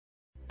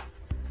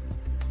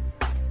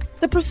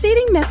The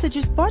preceding message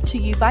is brought to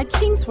you by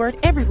Kingsword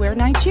Everywhere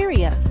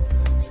Nigeria.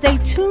 Stay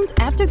tuned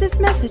after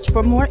this message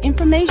for more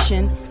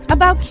information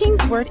about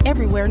Kingsword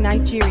Everywhere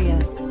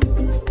Nigeria.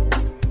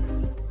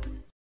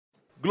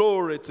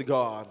 Glory to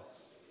God.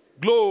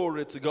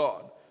 Glory to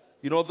God.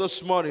 You know,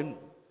 this morning,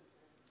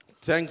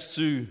 thanks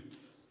to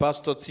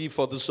Pastor T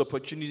for this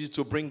opportunity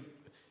to bring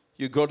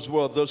you God's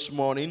word this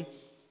morning.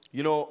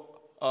 You know,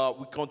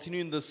 we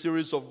continue in the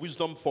series of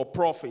Wisdom for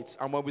Profits.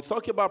 And when we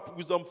talk about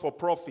wisdom for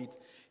profit,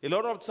 a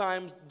lot of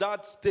times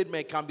that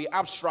statement can be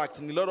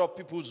abstract in a lot of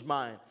people's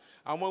mind.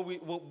 And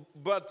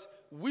but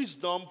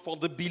wisdom for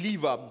the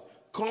believer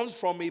comes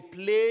from a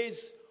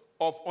place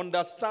of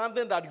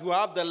understanding that you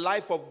have the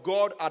life of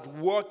God at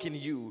work in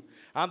you.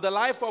 And the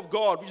life of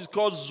God, which is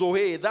called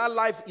Zoe, that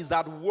life is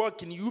at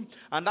work in you.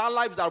 And that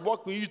life is at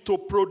work in you to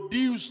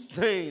produce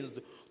things,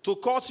 to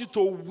cause you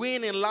to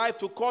win in life,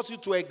 to cause you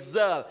to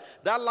excel.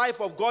 That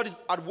life of God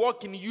is at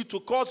work in you to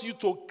cause you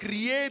to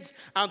create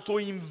and to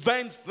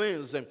invent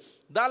things.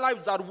 That life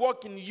is at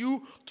work in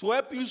you to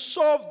help you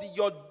solve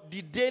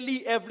the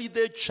daily,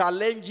 everyday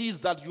challenges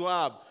that you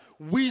have.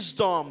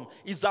 Wisdom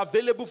is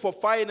available for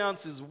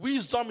finances.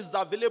 Wisdom is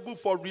available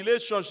for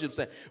relationships.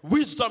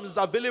 Wisdom is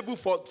available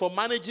for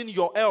managing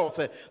your health.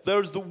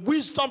 There is the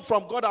wisdom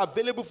from God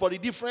available for the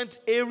different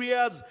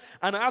areas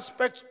and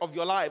aspects of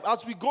your life.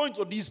 As we go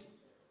into this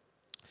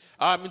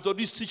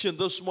teaching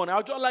this morning, I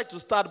would just like to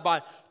start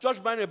by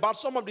just learning about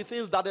some of the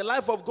things that the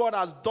life of God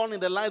has done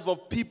in the lives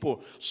of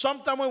people.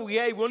 Sometimes when we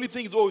hear it, we only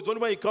think, it's only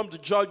when you come to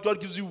church,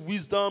 God gives you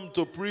wisdom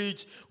to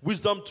preach,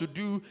 wisdom to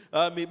do,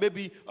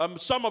 maybe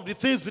some of the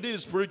things within the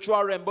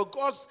spiritual realm. But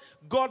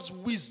God's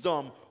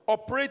wisdom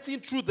operating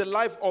through the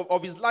life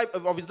of his life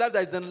that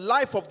is in the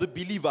life of the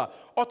believer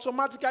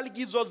automatically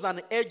gives us an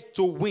edge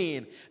to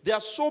win. There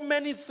are so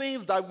many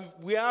things that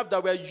we have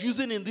that we are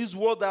using in this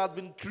world that has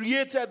been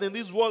created in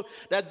this world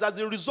that's as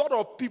a result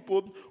of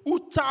people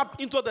who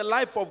tap into the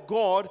life of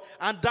God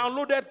and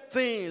downloaded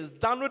things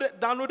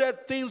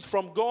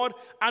from God,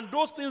 and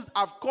those things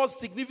have caused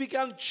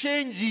significant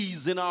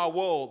changes in our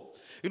world.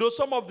 You know,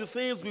 some of the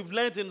things we've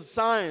learned in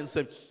science.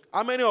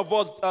 How many of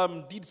us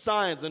did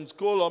science in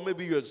school, or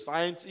maybe you're a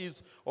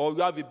scientist, or you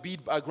have a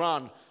big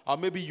background, or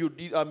maybe you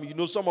did,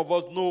 some of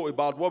us know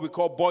about what we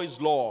call Boyle's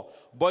law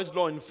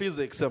in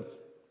physics.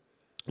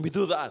 We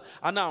do that.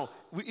 And now,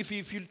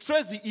 if you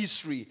trace the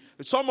history,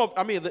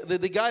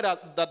 the guy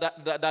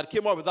that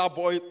came up with that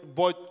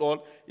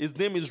Boyle, his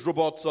name is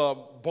Robert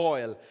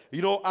Boyle.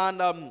 You know,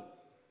 and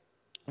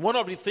one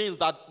of the things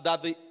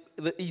that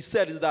he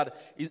said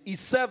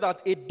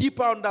that a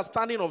deeper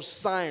understanding of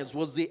science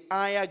was the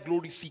higher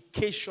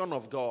glorification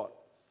of God.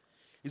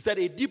 He said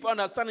a deeper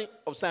understanding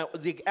of science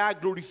was the higher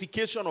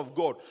glorification of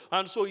God.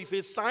 And so if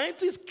a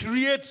scientist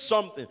creates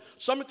something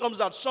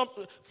comes out,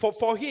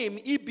 for him,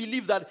 he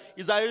believed that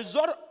as a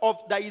result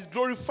of that he's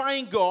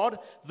glorifying God,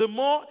 the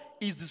more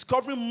he's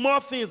discovering more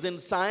things in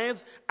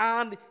science,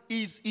 and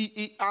he's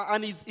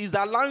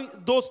allowing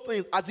those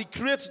things, as he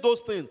creates those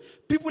things.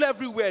 People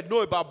everywhere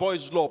know about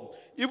Boyle's law.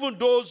 Even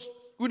those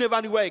who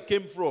never knew where it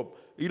came from.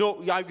 You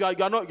know, you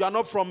are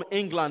not from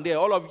England there.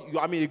 All of you,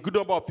 a good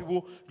number of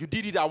people, you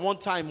did it at one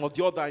time or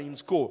the other in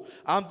school.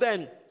 And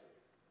then,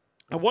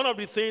 one of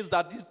the things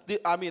that this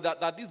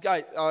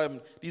guy,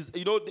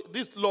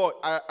 this law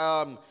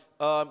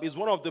is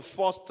one of the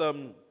first,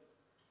 like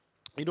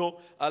you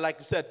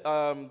said,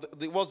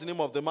 what's the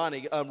name of the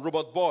man?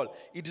 Robert Boyle.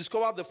 He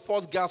discovered the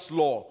first gas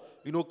law,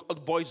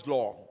 called Boyle's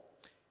law.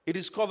 He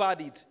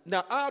discovered it.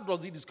 Now, how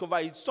does he discover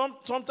it?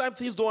 Sometimes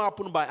things don't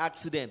happen by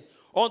accident.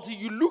 Until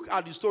you look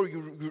at the story,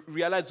 you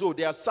realize,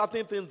 there are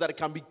certain things that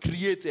can be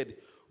created.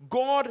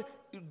 God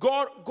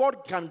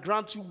can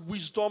grant you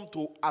wisdom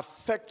to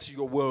affect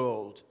your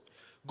world.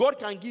 God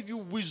can give you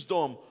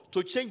wisdom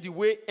to change the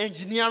way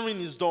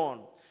engineering is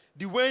done,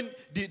 the way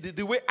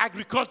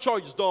agriculture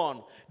is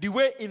done, the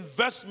way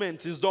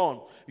investment is done.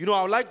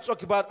 I would like to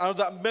talk about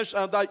another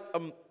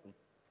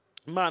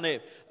man.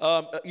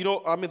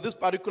 This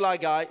particular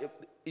guy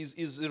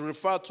is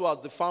referred to as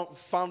the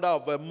founder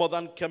of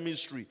modern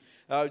chemistry.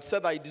 It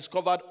said that he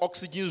discovered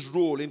oxygen's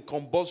role in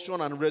combustion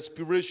and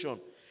respiration.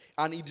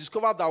 And he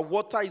discovered that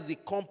water is a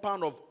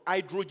compound of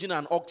hydrogen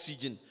and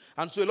oxygen.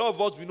 And so a lot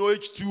of us, we know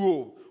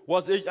H2O.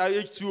 What's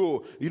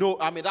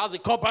H2O? That's a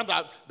compound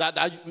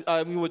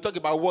that we talk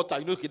about water.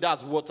 Okay,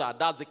 that's water.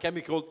 That's the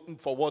chemical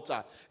for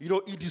water. He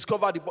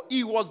discovered it, but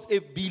he was a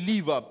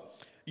believer.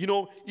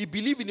 He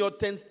believed in the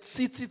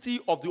authenticity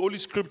of the Holy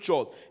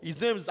Scriptures.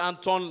 His name is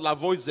Anton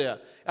Lavoisier.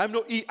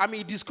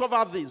 He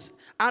discovered this.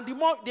 And there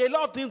are a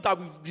lot of things that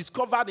we've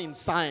discovered in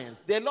science.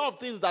 There are a lot of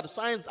things that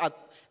science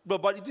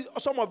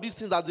but some of these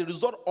things as a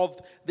result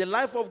of the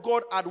life of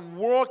God at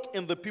work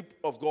in the people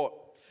of God.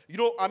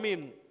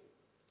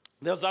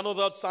 There's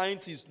another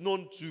scientist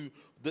known to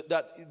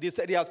that they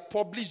said he has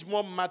published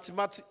more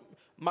mathematics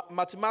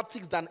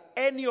than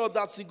any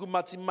other single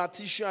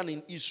mathematician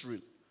in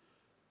Israel.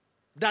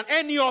 Than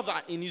any other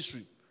in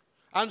history.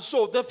 And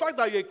so the fact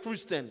that you're a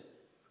Christian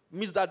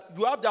means that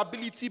you have the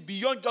ability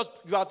beyond just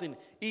your thing.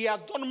 He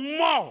has done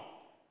more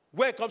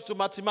when it comes to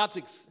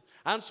mathematics.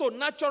 And so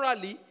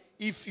naturally,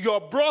 if your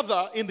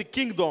brother in the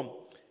kingdom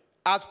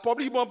has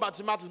probably more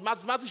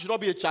mathematics should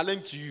not be a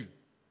challenge to you.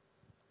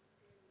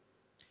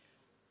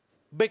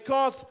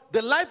 Because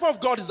the life of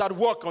God is at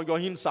work on your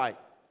inside.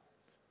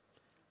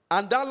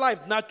 And that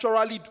life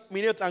naturally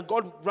dominates, and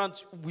God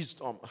grants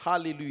wisdom.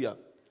 Hallelujah.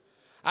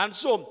 And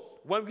so,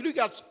 when we look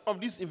at some of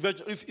these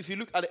inventions, if you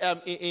look at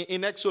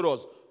in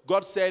Exodus,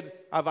 God said,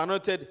 I've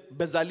anointed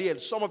Bezalel,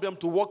 some of them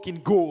to walk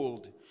in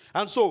gold.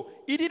 And so,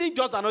 he didn't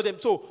just anoint them.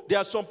 So, there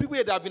are some people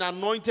that have been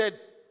anointed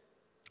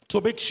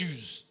to make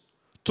shoes,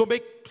 to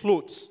make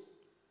clothes,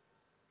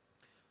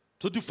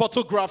 to do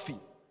photography.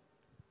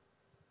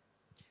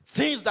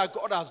 Things that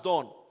God has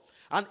done.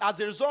 And as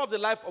a result of the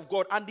life of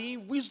God, and the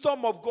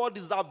wisdom of God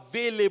is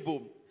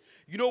available.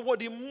 You know what?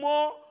 The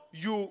more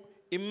you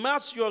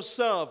immerse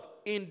yourself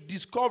in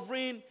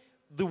discovering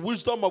the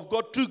wisdom of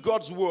God through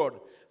God's word,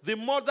 the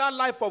more that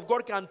life of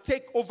God can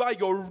take over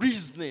your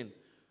reasoning.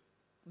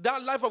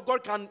 That life of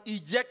God can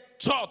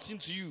inject thoughts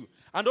into you.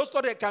 And those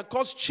thoughts can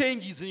cause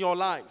changes in your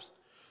lives.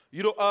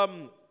 You know,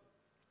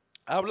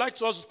 I would like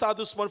to also start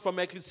this one from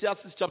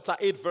Ecclesiastes chapter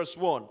 8, verse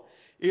 1.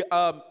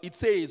 It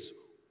says,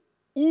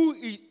 Who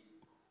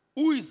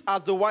is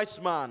as the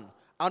wise man,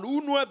 and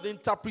who knoweth the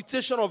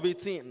interpretation of a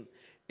thing?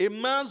 A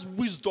man's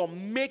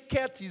wisdom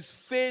maketh his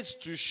face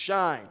to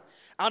shine,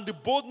 and the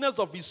boldness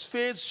of his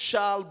face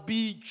shall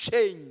be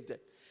changed.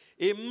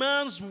 A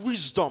man's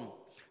wisdom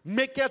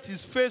maketh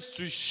his face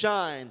to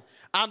shine,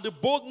 and the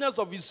boldness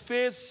of his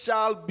face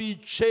shall be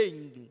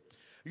changed.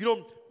 You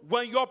know,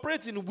 when you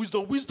operate in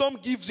wisdom, wisdom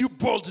gives you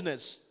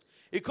boldness.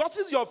 It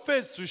causes your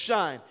face to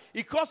shine.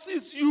 It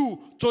causes you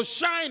to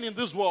shine in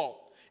this world.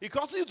 It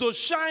causes you to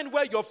shine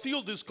where your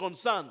field is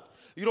concerned.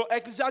 You know,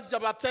 Ecclesiastes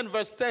chapter 10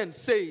 verse 10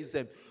 says,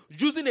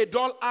 using a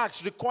dull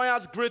axe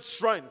requires great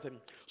strength.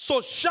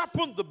 So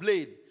sharpen the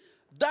blade.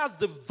 That's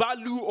the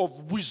value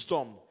of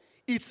wisdom.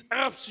 It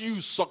helps you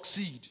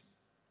succeed.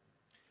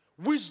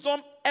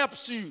 Wisdom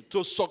helps you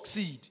to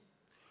succeed.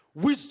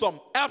 Wisdom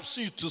helps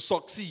you to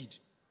succeed.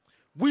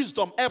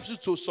 Wisdom helps you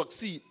to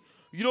succeed.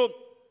 You know,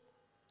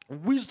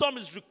 wisdom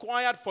is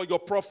required for your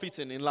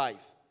profiting in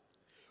life.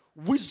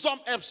 Wisdom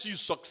helps you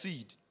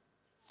succeed.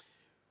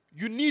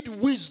 You need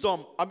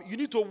wisdom. You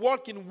need to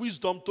walk in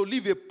wisdom to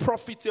live a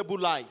profitable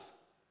life.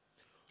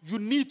 You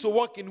need to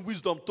walk in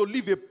wisdom to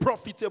live a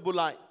profitable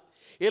life.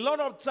 A lot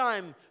of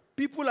time,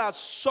 people are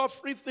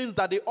suffering things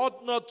that they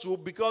ought not to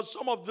because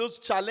some of those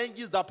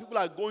challenges that people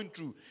are going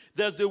through,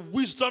 there's a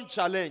wisdom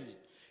challenge.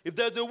 If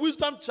there's a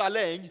wisdom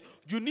challenge,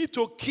 you need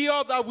to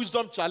cure that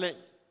wisdom challenge.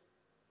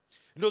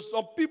 You know,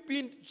 some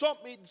people,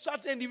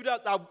 certain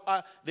individuals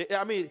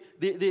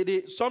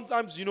they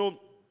sometimes, you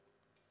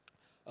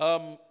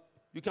know,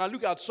 you can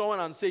look at someone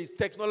and say it's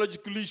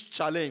technologically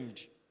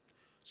challenged.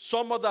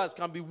 Some of that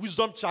can be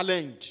wisdom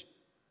challenged.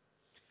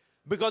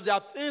 Because there are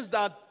things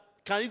that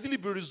can easily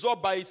be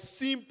resolved by a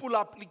simple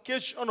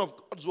application of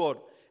God's word.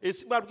 A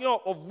simple application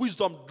of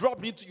wisdom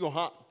dropped into your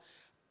heart.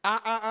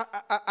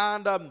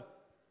 And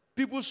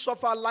people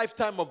suffer a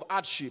lifetime of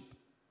hardship,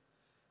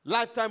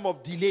 lifetime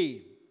of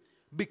delay,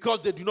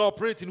 because they do not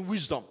operate in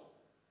wisdom.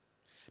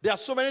 There are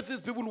so many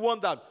things people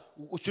want that.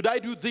 Should I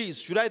do this?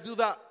 Should I do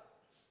that?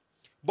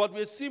 But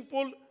with a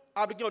simple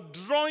application,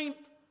 drawing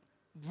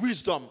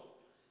wisdom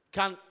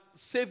can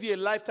save you a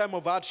lifetime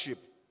of hardship.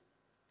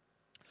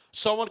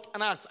 Someone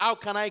can ask, how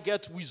can I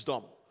get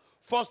wisdom?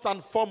 First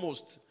and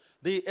foremost,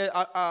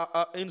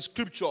 in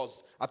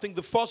scriptures, I think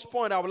the first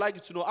point I would like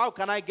you to know, how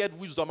can I get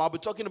wisdom? I'll be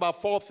talking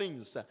about 4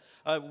 things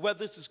where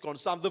this is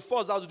concerned. The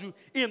first has to do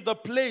in the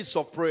place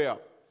of prayer.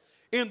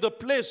 In the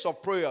place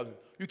of prayer,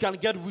 you can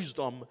get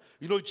wisdom.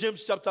 You know,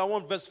 James chapter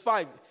 1 verse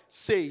 5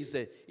 says,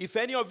 if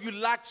any of you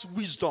lacks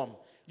wisdom,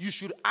 you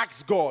should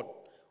ask God,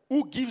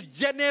 who gives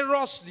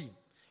generously.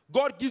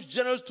 God gives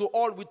generously to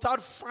all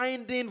without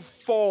finding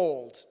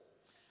fault,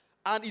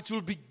 and it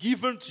will be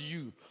given to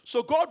you.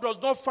 So God does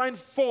not find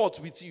fault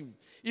with you.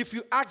 If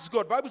you ask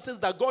God, the Bible says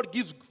that God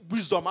gives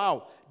wisdom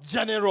how?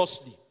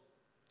 Generously.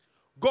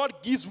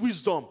 God gives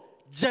wisdom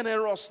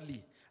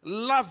generously,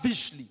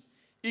 lavishly.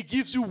 He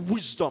gives you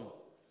wisdom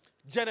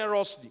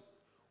generously.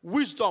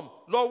 Wisdom.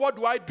 Lord, what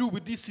do I do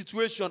with this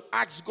situation?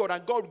 Ask God,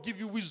 and God will give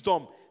you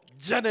wisdom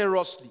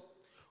generously.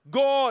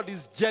 God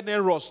is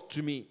generous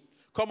to me.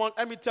 Come on,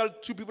 let me tell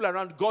 2 people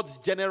around, God's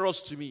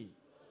generous to me.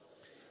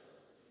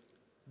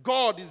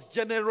 God is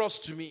generous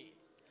to me.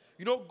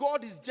 You know,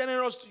 God is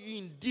generous to you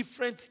in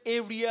different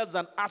areas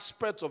and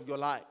aspects of your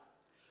life.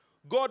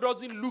 God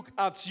doesn't look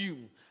at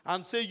you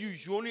and say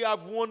you only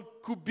have 1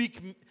 cubic,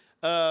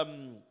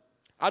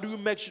 how do you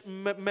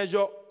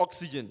measure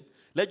oxygen?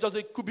 Let's just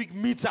say cubic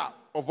meter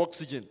of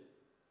oxygen.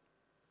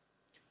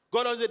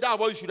 God doesn't say that's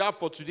what you should have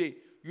for today.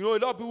 You know, a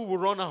lot of people will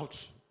run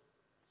out.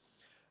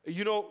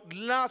 You know,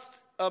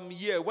 last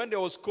year when there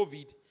was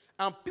COVID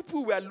and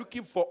people were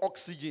looking for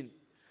oxygen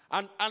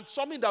and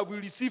something that we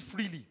receive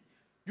freely,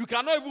 you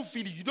cannot even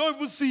feel it. You don't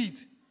even see it,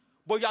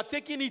 but you are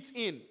taking it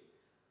in.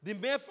 The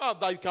mere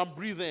fact that you can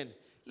breathe in.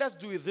 Let's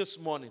do it this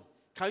morning.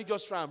 Can you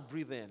just try and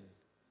breathe in?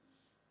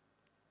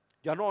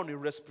 You are not on a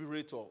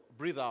respirator.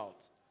 Breathe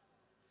out.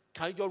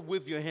 Can you just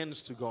wave your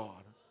hands to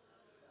God?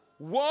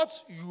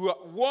 What you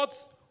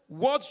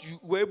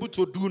were able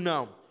to do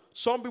now,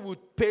 some people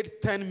paid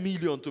 10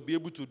 million to be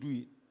able to do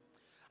it.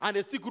 And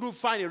they still couldn't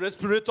find a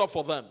respirator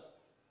for them.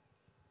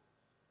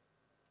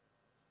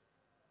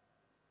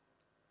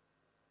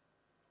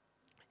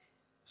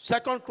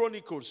 Second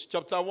Chronicles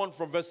chapter 1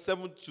 from verse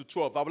 7 to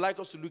 12. I would like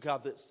us to look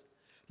at this.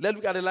 Let's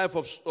look at the life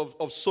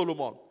of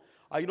Solomon.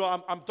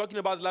 I'm talking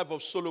about the life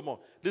of Solomon.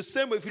 The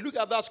same way, if you look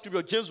at that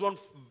scripture, James 1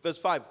 verse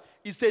 5,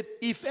 he said,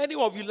 if any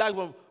of you like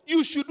one,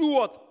 you should do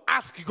what?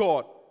 Ask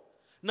God.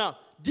 Now,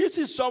 this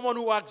is someone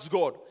who asks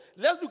God.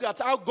 Let's look at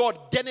how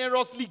God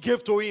generously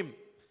gave to him.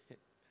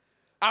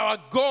 Our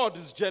God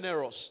is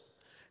generous.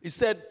 He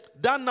said,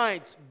 that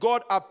night,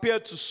 God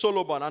appeared to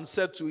Solomon and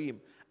said to him,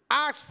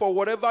 ask for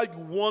whatever you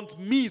want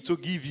me to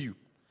give you.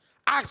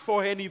 Ask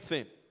for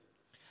anything.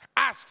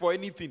 Ask for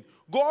anything.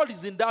 God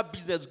is in that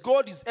business.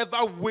 God is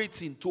ever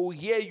waiting to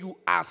hear you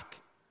ask.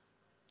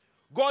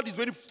 God is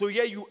waiting to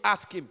hear you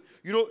ask him.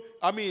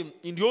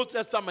 In the Old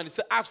Testament, he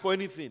said, ask for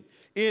anything.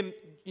 In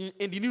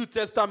the New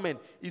Testament,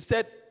 he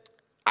said,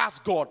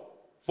 ask God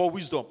for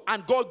wisdom.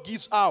 And God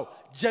gives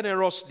out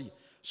generously.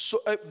 So,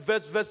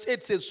 verse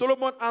 8 says,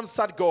 Solomon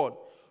answered God,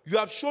 you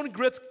have shown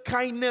great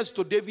kindness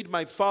to David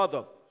my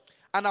father,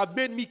 and have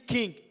made me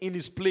king in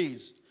his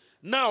place.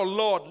 Now,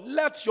 Lord,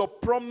 let your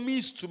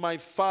promise to my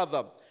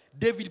father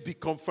David be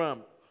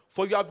confirmed.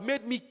 For you have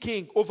made me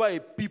king over a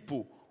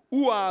people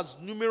who are as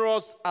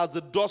numerous as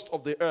the dust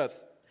of the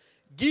earth.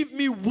 Give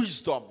me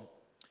wisdom.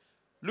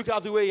 Look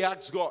at the way he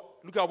asked God.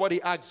 Look at what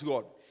he asked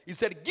God. He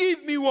said,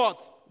 give me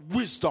what?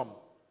 Wisdom.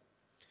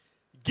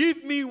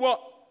 Give me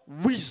what?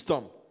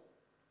 Wisdom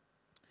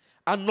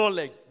and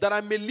knowledge, that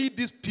I may lead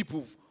these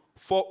people.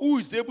 For who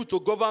is able to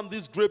govern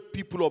these great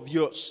people of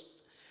yours?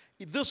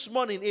 This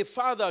morning, a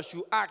father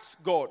should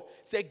ask God,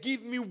 say,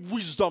 give me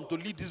wisdom to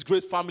lead this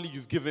great family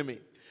you've given me.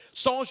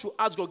 Someone should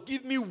ask God,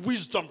 give me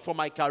wisdom for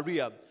my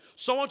career.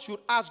 Someone should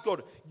ask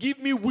God, give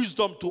me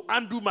wisdom to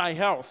undo my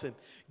health.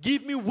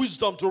 Give me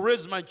wisdom to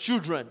raise my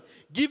children.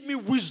 Give me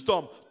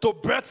wisdom to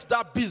birth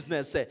that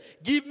business.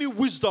 Give me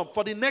wisdom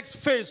for the next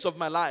phase of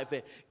my life.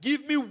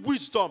 Give me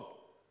wisdom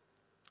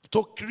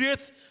to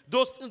create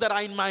those things that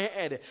are in my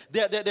head.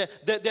 There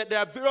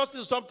are various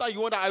things. Sometimes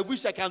you wonder, I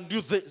wish I can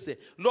do this.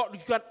 Lord, you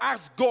can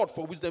ask God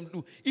for wisdom.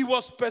 He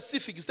was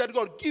specific. He said,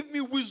 God, give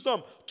me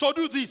wisdom to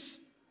do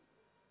this.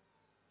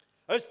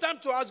 It's time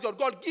to ask God,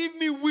 God, give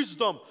me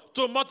wisdom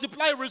to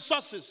multiply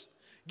resources.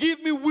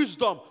 Give me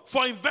wisdom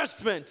for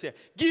investment.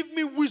 Give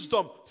me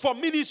wisdom for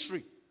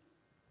ministry.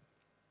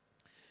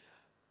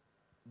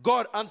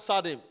 God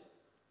answered him.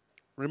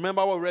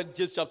 Remember what we read in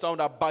James chapter 1,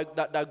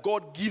 that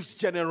God gives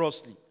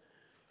generously.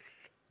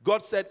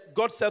 God said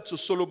to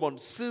Solomon,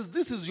 since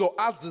this is your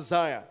heart's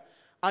desire,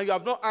 and you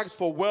have not asked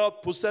for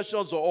wealth,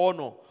 possessions, or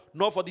honor,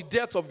 nor for the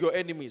death of your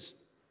enemies,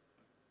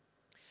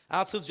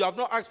 and since you have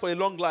not asked for a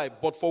long life,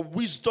 but for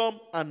wisdom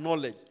and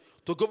knowledge,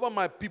 to govern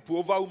my people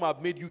over whom I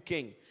have made you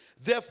king,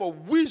 therefore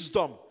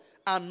wisdom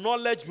and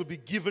knowledge will be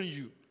given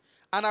you.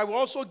 And I will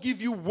also give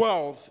you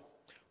wealth,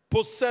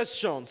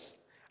 possessions,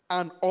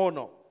 and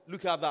honor.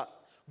 Look at that.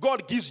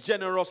 God gives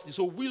generously.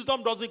 So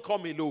wisdom doesn't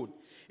come alone.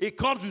 It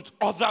comes with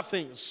other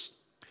things.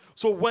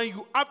 So when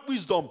you have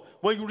wisdom,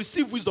 when you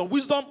receive wisdom,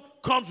 wisdom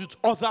comes with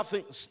other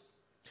things.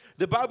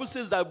 The Bible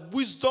says that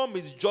wisdom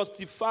is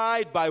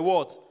justified by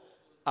what?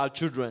 Our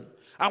children.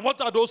 And what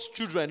are those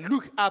children?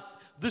 Look at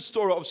this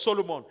story of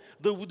Solomon.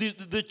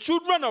 The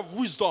children of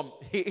wisdom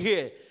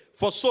here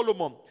for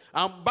Solomon.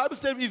 And the Bible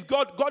says if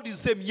God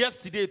is the same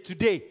yesterday,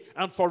 today,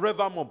 and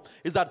forevermore,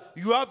 is that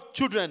you have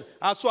children.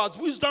 And so as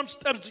wisdom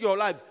steps into your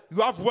life,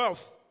 you have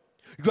wealth,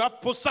 you have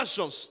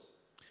possessions,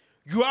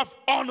 you have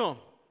honor,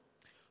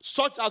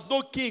 such as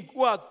no king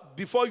who has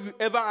before you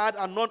ever had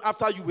and none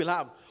after you will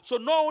have. So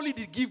not only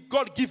did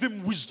God give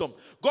him wisdom,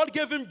 God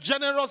gave him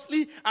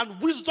generously, and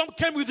wisdom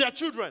came with their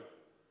children.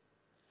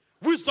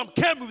 Wisdom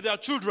came with their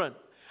children.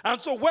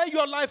 And so where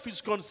your life is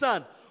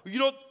concerned,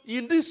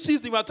 in this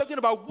season, we are talking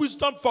about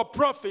wisdom for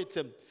profit.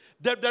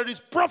 There is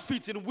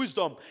profit in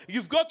wisdom.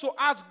 You've got to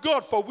ask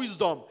God for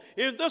wisdom.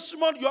 In this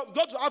month, you have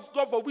got to ask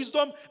God for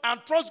wisdom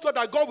and trust God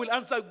that God will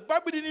answer.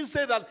 Bible didn't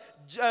say that.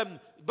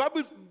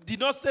 Bible did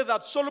not say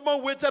that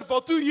Solomon waited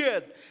for 2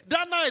 years.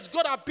 That night,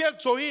 God appeared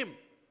to him.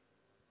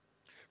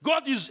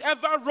 God is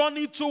ever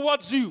running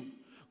towards you.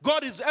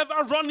 God is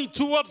ever running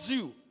towards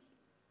you.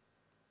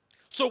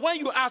 So when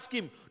you ask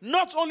him,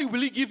 not only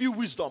will he give you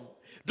wisdom,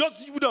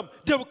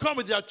 they will come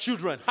with their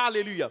children.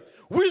 Hallelujah.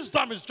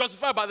 Wisdom is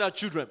justified by their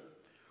children.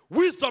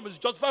 Wisdom is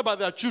justified by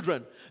their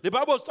children. The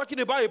Bible is talking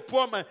about a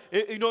poor man,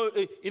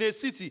 in a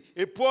city,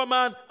 a poor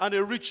man and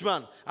a rich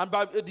man. And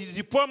by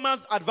the poor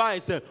man's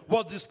advice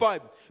was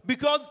despised.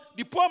 Because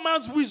the poor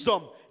man's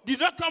wisdom did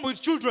not come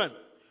with children.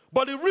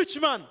 But the rich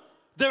man,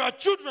 there are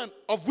children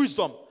of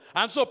wisdom.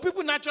 And so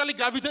people naturally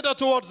gravitated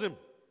towards him.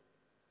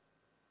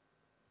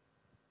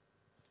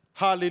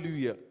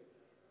 Hallelujah.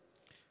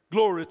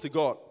 Glory to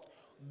God.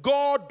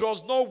 God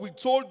does not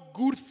withhold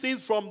good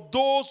things from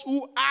those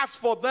who ask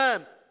for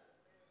them.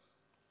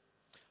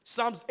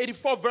 Psalms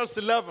 84 verse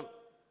 11.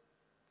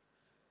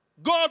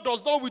 God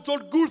does not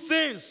withhold good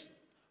things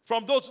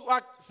from those who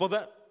act for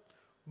them.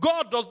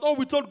 God does not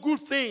withhold good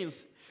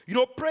things.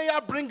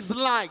 Prayer brings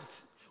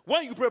light.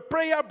 When you pray,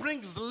 prayer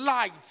brings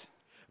light.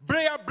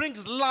 Prayer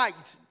brings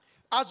light.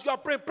 As you are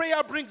praying,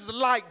 prayer brings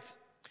light.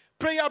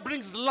 Prayer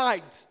brings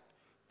light.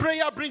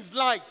 Prayer brings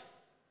light.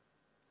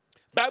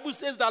 Bible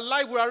says that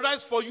light will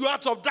arise for you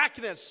out of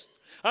darkness.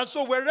 And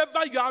so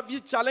wherever you have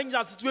this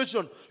challenging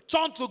situation,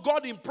 turn to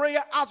God in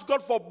prayer. Ask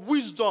God for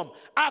wisdom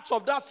out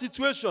of that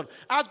situation.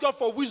 Ask God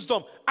for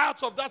wisdom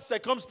out of that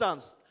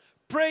circumstance.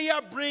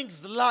 Prayer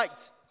brings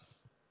light.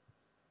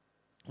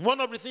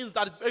 One of the things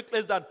that is very clear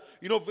is that,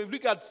 if we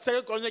look at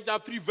 2 Corinthians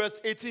chapter 3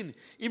 verse 18,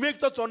 it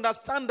makes us to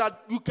understand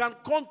that you can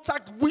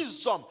contact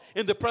wisdom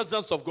in the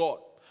presence of God.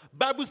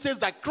 Bible says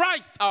that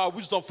Christ our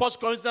wisdom. 1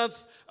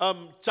 Corinthians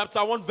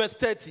chapter 1 verse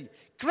 30.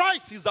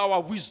 Christ is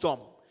our wisdom.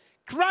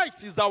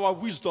 Christ is our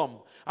wisdom.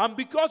 And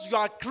because you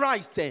are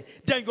Christ, then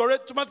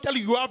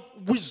automatically you have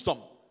wisdom.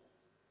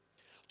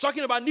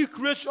 Talking about new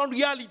creation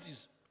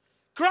realities.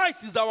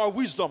 Christ is our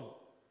wisdom.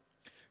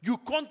 You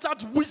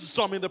contact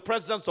wisdom in the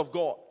presence of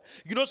God.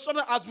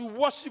 Sometimes as we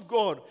worship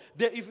God,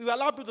 if you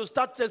allow people to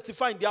start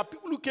testifying, there are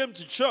people who came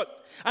to church,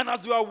 and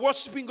as they are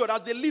worshiping God,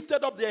 as they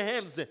lifted up their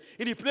hands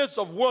in the place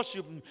of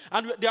worship,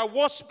 and they are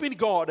worshiping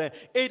God,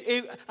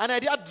 an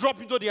idea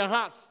dropped into their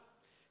hearts.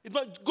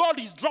 God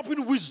is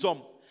dropping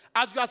wisdom.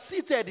 As you are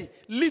seated,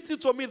 listening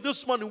to me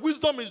this morning,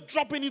 wisdom is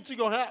dropping into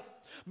your heart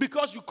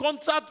because you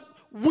contact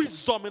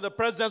wisdom in the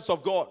presence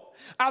of God.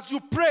 As you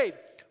pray,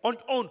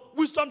 on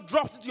wisdom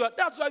drops into your heart.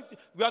 That's why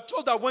we are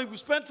told that when we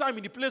spend time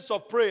in the place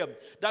of prayer,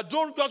 that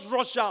don't just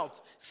rush out.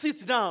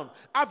 Sit down.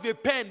 Have a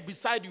pen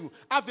beside you.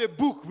 Have a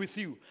book with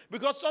you.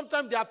 Because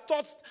sometimes there are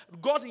thoughts,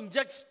 God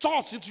injects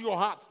thoughts into your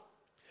heart.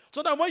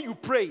 So that when you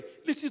pray,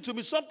 listen to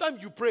me,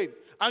 sometimes you pray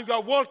and you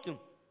are walking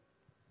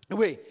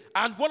away.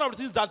 And one of the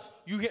things that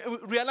you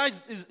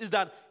realize is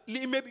that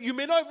you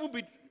may not even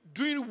be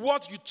doing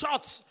what you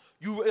thought.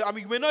 You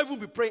may not even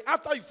be praying.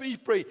 After you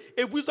finish praying,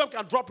 a wisdom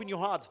can drop in your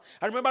heart.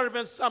 I remember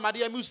Reverend Sam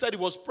Adiyemu said he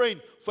was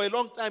praying for a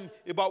long time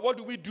about what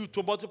do we do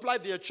to multiply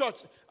their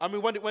church.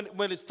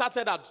 When it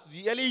started out,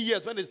 the early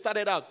years when it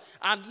started out.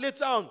 And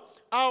later on,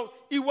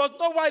 it was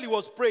not while he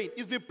was praying.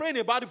 He's been praying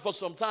about it for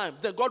some time.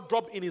 Then God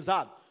dropped in his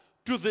heart.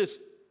 Do this.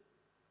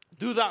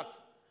 Do that.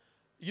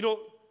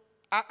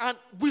 And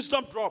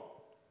wisdom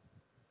dropped.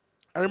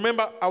 I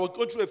remember I was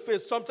going through a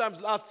phase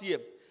sometimes last year.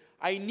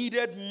 I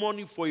needed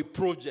money for a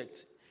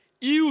project.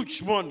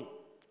 Huge money.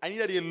 I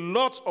needed a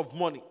lot of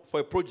money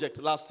for a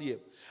project last year.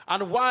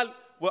 And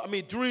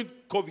during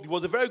COVID, it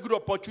was a very good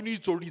opportunity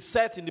to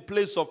reset in the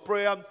place of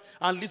prayer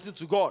and listen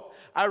to God.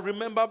 I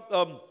remember,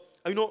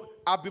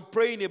 I've been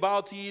praying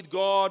about it.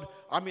 God,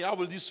 how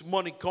will this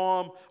money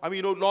come?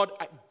 Lord,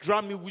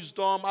 grant me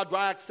wisdom. How do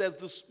I access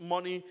this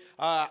money?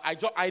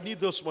 I need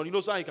this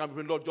money. So I can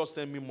pray, Lord, just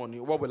send me money.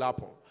 What will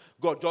happen?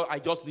 God, I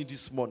just need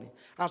this money.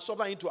 And so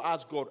I need to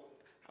ask God,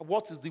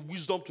 what is the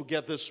wisdom to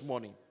get this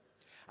money?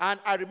 And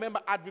I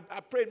remember I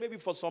prayed maybe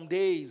for some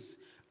days.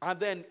 And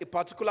then a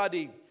particular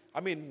day,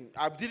 I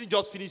didn't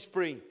just finish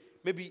praying.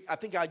 I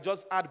think I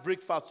just had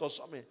breakfast or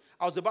something.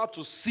 I was about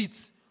to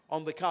sit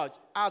on the couch.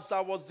 As I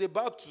was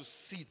about to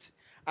sit,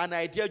 an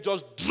idea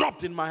just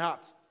dropped in my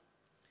heart.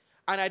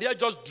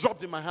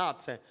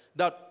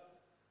 That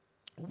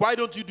why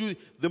don't you do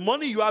the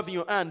money you have in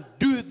your hand,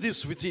 do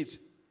this with it.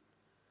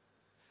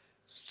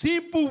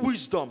 Simple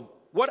wisdom.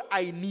 What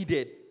I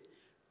needed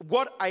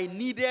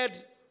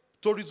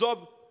to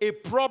resolve a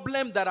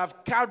problem that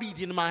I've carried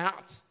in my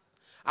heart.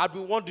 I've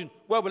been wondering,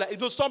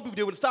 some people,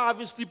 they will start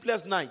having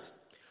sleepless nights.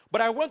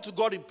 But I went to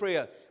God in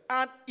prayer,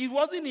 and it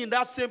wasn't in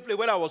that same place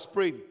where I was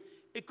praying.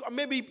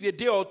 Maybe a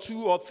day or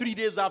 2 or 3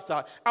 days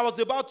after, I was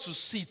about to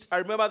sit. I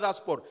remember that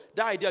spot.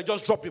 That idea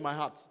just dropped in my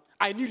heart.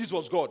 I knew this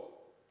was God.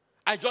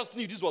 I just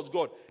knew this was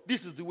God.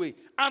 This is the way.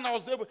 And I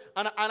was able,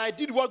 and I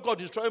did what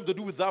God is trying to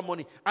do with that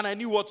money, and I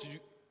knew what to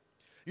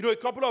do. A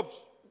couple of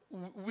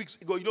weeks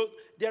ago,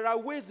 there are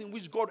ways in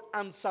which God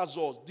answers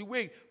us. The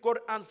way God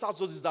answers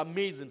us is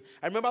amazing.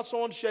 I remember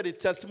someone shared a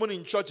testimony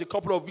in church a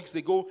couple of weeks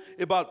ago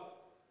about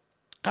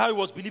how he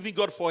was believing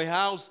God for a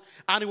house,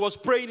 and he was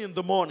praying in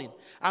the morning,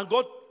 and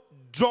God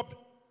dropped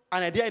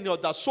an idea in him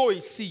that sow a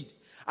seed,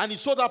 and he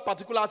sowed that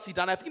particular seed,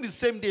 and I think the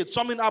same day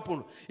something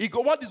happened.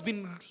 What he's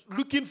been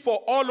looking for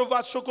all over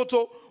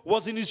Sokoto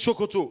was in his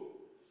Sokoto,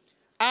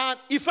 and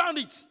he found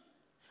it,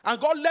 and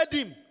God led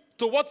him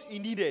to what he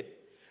needed.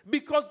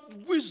 Because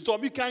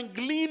wisdom, you can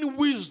glean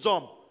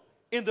wisdom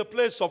in the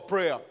place of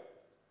prayer.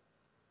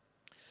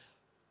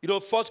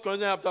 1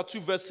 Corinthians chapter 2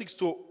 verse 6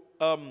 to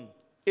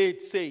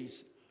 8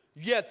 says,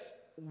 "Yet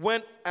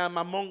when I am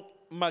among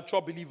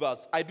mature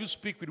believers, I do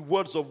speak with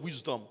words of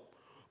wisdom,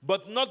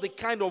 but not the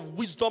kind of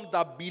wisdom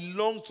that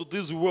belongs to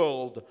this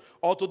world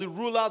or to the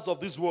rulers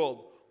of this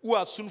world who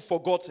are soon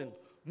forgotten.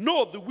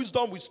 No, the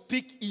wisdom we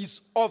speak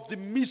is of the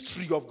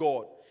mystery of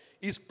God,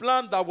 his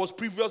plan that was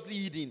previously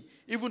hidden,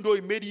 even though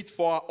he made it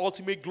for our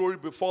ultimate glory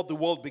before the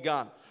world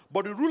began.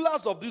 But the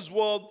rulers of this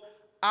world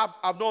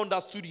have not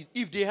understood it.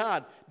 If they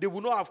had, they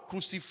would not have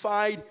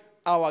crucified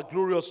our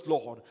glorious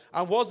Lord.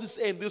 And what's this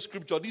in this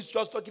scripture? This is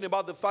just talking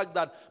about the fact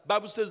that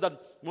Bible says that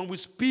when we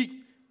speak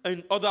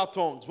in other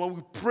tongues, when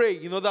we pray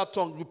in other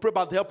tongues, we pray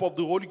by the help of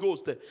the Holy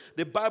Ghost.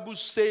 The Bible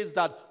says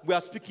that we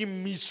are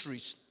speaking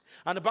mysteries.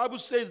 And the Bible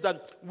says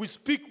that we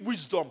speak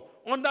wisdom.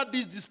 Under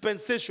this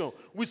dispensation,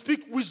 we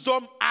speak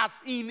wisdom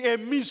as in a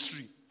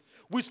mystery.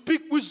 We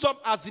speak wisdom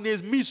as in a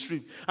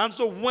mystery. And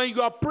so when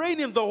you are praying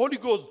in the Holy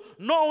Ghost,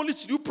 not only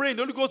should you pray in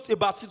the Holy Ghost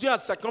about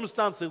situations and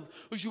circumstances,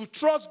 you should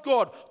trust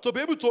God to be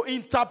able to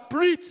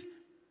interpret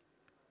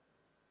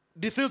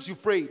the things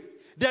you've prayed.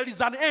 There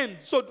is an end.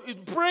 So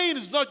praying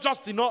is not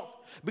just enough.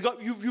 Because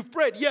you've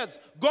prayed, yes,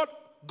 God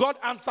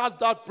answers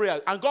that prayer.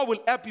 And God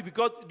will help you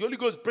because the Holy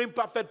Ghost is praying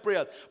perfect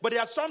prayers. But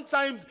there are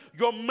sometimes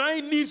your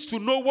mind needs to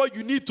know what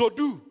you need to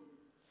do.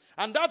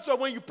 And that's why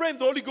when you pray in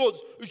the Holy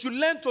Ghost, you should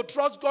learn to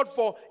trust God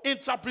for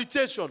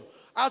interpretation.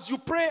 As you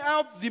pray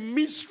out the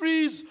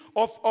mysteries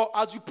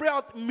as you pray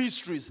out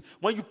mysteries,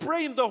 when you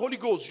pray in the Holy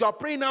Ghost, you are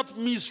praying out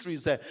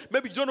mysteries.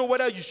 Maybe you don't know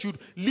whether you should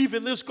live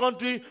in this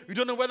country, you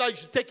don't know whether you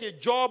should take a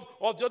job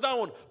or the other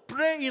one.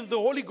 Pray in the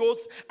Holy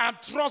Ghost and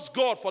trust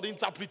God for the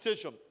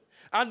interpretation.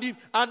 And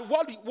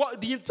what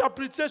the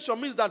interpretation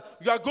means that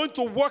you are going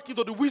to walk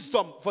into the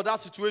wisdom for that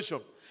situation.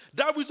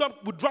 That wisdom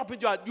will drop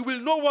into your heart. You will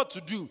know what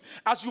to do.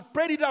 As you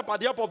pray it up by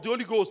the help of the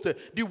Holy Ghost,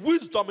 the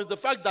wisdom is the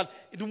fact that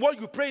in what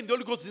you pray in the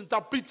Holy Ghost is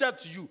interpreted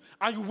to you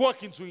and you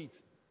walk into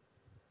it.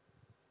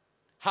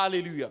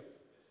 Hallelujah.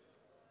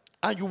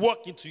 And you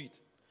walk into it.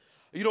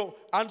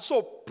 And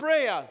so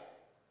prayer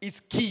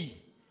is key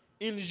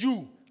in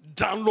you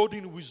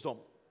downloading wisdom.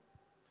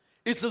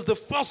 It is the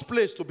first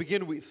place to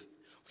begin with.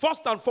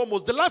 First and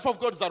foremost, the life of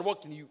God is at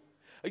work in you.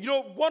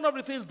 One of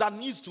the things that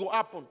needs to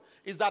happen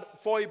is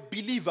that for a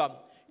believer,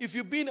 if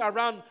you've been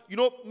around,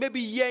 maybe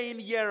year in,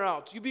 year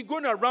out, you've been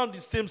going around the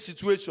same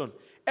situation.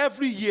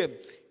 Every year,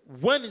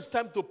 when it's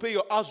time to pay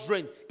your house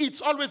rent, it's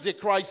always a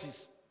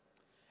crisis.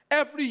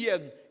 Every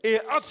year, a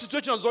house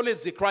situation is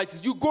always a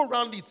crisis. You go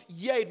around it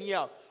year in, year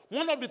out.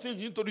 One of the things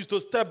you need to do is to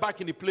step back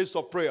in the place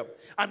of prayer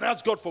and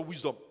ask God for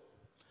wisdom.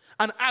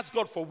 And ask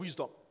God for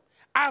wisdom.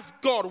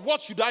 Ask God, what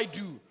should I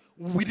do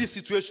with this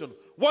situation?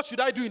 What should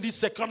I do in this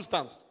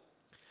circumstance?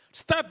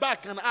 Step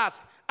back and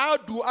ask, how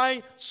do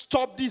I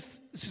stop this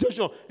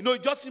situation?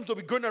 It just seems to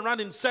be going around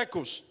in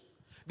circles.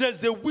 There's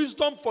the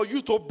wisdom for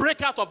you to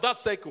break out of that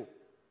circle.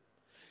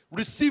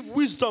 Receive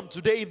wisdom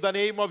today in the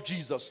name of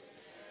Jesus.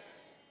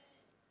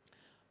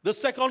 The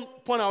second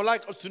point I would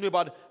like us to know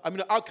about,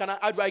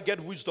 how do I get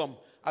wisdom?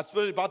 As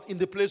well about in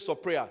the place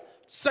of prayer.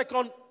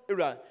 Second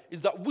area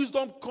is that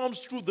wisdom comes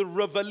through the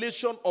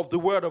revelation of the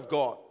Word of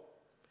God.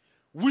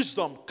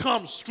 Wisdom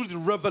comes through the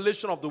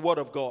revelation of the Word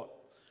of God.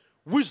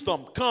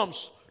 Wisdom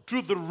comes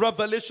through the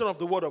revelation of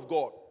the Word of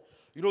God.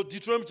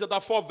 Deuteronomy chapter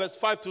 4 verse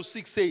 5 to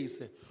 6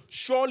 says,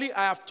 surely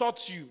I have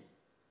taught you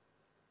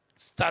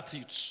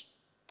statutes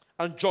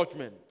and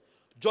judgment,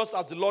 just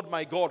as the Lord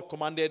my God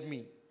commanded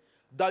me,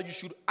 that you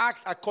should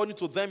act according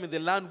to them in the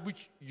land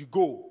which you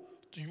go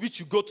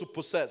to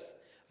possess.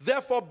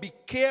 Therefore be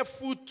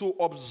careful to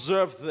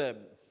observe them.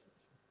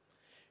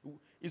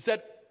 He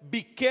said,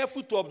 be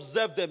careful to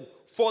observe them,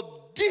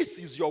 for this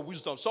is your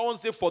wisdom. Someone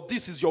say, for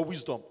this is your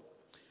wisdom.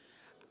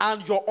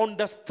 And your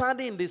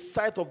understanding in the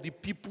sight of the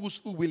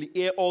peoples who will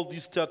hear all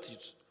these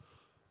statutes.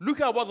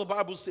 Look at what the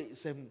Bible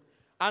says.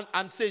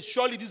 And says,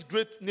 surely this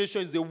great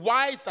nation is a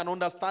wise and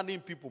understanding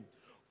people.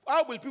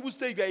 How will people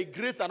say you are a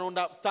great and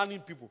understanding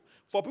people?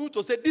 For people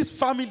to say this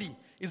family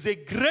is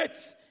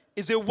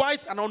a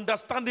wise and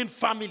understanding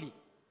family.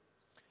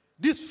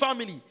 This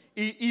family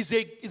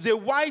is a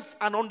wise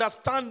and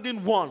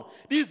understanding one.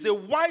 This is a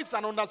wise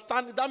and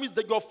understanding. That means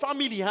that your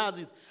family has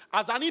it.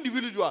 As an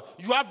individual,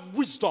 you have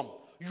wisdom.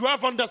 You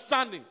have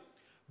understanding.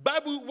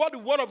 Bible, what the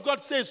Word of God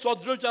says, so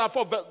Deuteronomy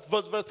chapter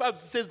 4 verse 5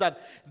 says that,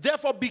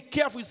 therefore be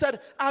careful. He said,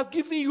 I've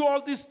given you all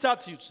these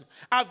statutes.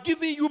 I've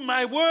given you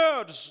my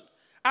words.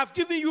 I've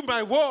given you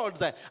my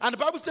words. And the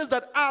Bible says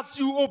that as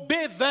you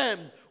obey them,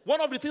 one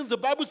of the things the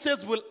Bible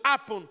says will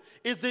happen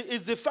is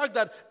the fact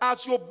that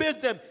as you obey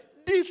them,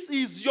 this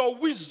is your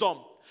wisdom.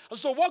 And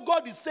so what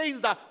God is saying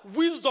is that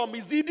wisdom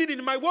is hidden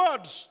in my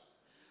words.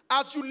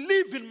 As you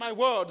live in my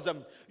words,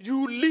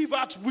 you live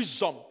out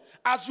wisdom.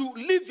 As you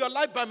live your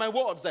life by my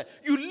words,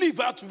 you live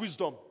out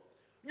wisdom.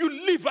 You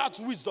live out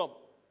wisdom.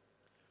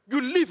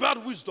 You live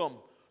out wisdom.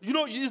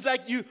 It's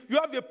like you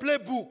have a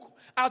playbook.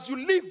 As you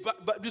live,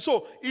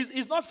 so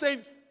it's not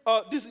saying,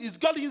 this is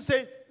God is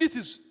saying, this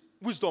is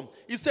wisdom.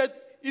 He said,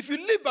 if you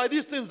live by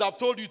these things I've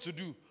told you to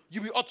do,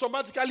 you will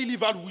automatically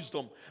live out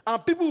wisdom.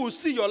 And people will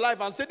see your life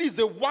and say, this is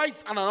a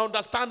wise and an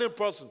understanding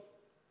person.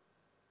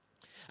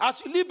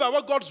 As you live by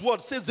what God's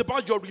word says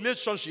about your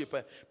relationship,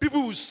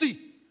 people will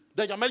see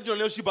that you're managing your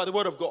relationship by the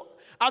word of God.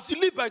 As you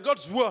live by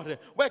God's word,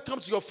 when it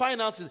comes to your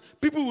finances,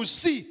 people will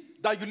see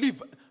that you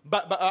live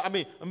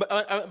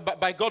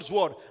by God's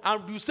word.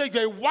 And you say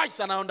you're a wise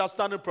and an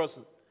understanding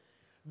person.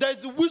 There's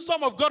the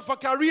wisdom of God for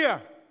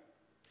career.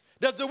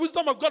 There's the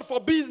wisdom of God for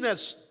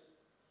business.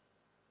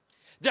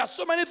 There are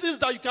so many things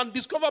that you can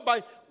discover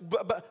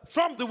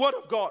from the Word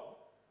of God.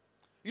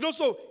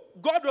 So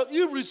God,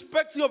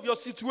 irrespective of your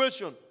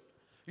situation,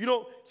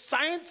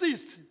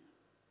 scientists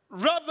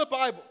read the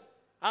Bible,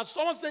 and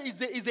someone said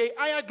it's a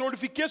higher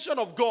glorification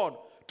of God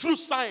through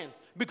science,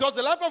 because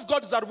the life of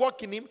God is at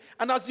work in him,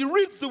 and as he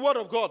reads the Word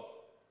of God,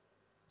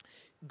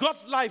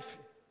 God's life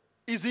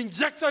is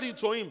injected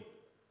into him.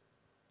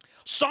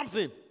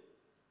 Something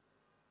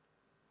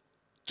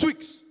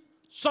tweaks,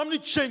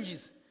 something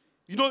changes.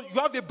 You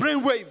have a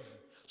brain wave.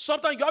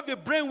 Sometimes you have a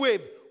brain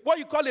wave. What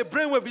you call a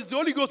brain wave is the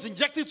Holy Ghost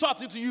injecting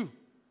thoughts into you.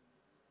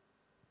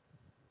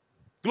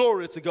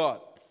 Glory to God.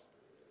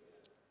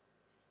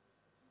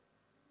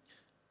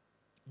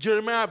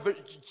 Jeremiah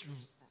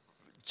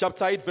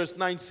chapter 8 verse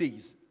 9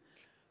 says,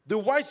 the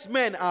wise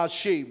men are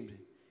ashamed.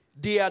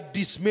 They are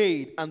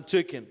dismayed and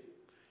taken.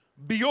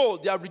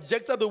 Behold, they have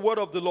rejected the word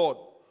of the Lord.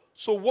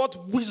 So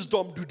what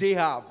wisdom do they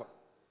have?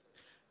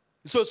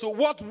 So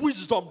what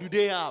wisdom do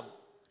they have?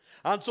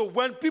 And so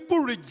when people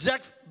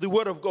reject the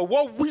word of God,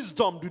 what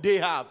wisdom do they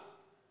have?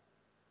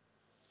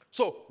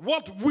 So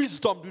what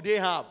wisdom do they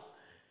have?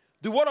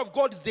 The word of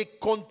God is the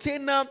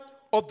container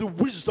of the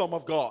wisdom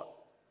of God.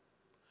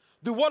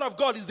 The word of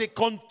God is the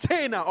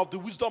container of the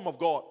wisdom of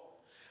God.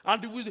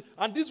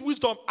 And this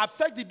wisdom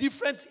affects the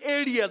different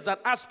areas and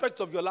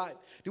aspects of your life.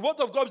 The word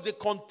of God is the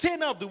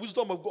container of the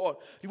wisdom of God.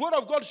 The word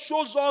of God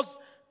shows us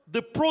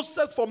the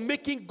process for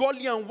making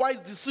godly and wise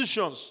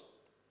decisions.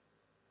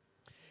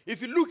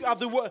 If you look at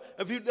the word,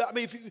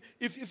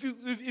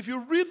 if you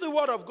read the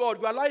word of God,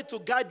 you allow it to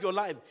guide your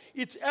life.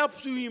 It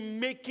helps you in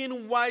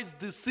making wise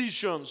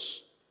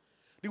decisions.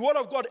 The word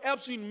of God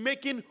helps you in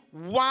making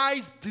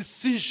wise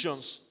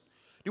decisions.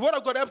 The word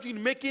of God helps you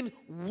in making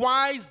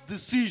wise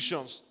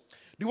decisions.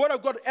 The word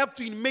of God helps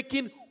you in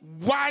making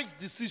wise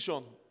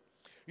decisions.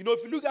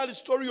 If you look at the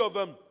story of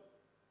 1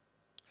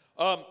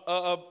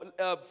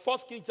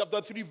 Kings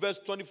chapter 3 verse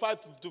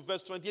 25 to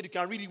verse 28, you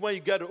can read it when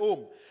you get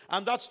home.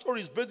 And that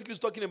story is basically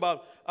talking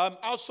about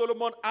how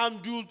Solomon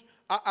handled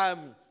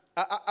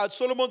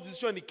Solomon's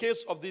decision in the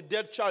case of the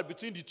dead child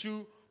between the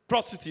two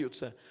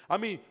prostitutes. How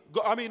did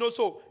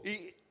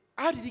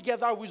he get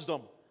that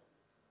wisdom?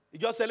 He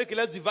just said, okay,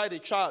 let's divide the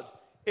child.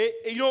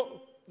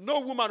 No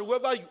woman,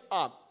 whoever you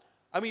are,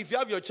 if you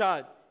have your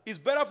child, it's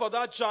better for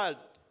that child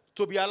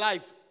to be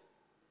alive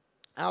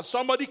and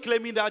somebody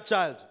claiming that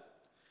child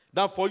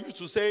than for you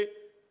to say,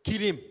 kill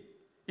him.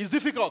 It's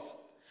difficult.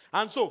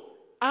 And so,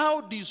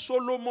 how did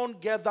Solomon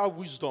get that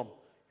wisdom?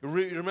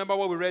 Remember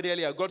what we read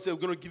earlier. God said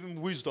we're going to give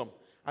him wisdom.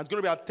 And it's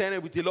going to be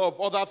attended with a lot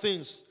of other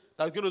things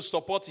that are going to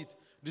support it.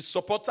 The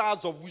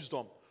supporters of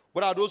wisdom.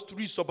 What are those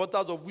three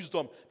supporters of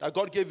wisdom that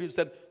God gave him? He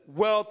said,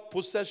 wealth,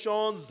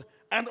 possessions,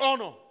 and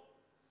honor.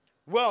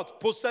 Wealth,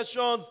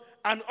 possessions,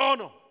 and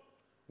honor.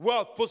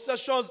 Wealth,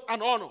 possessions,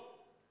 and honor.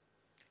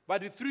 By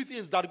the three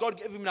things that God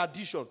gave him in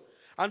addition.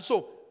 And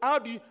so,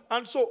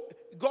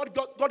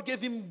 God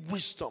gave him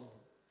wisdom.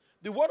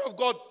 The word of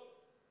God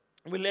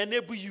will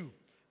enable you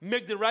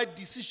make the right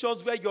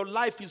decisions where your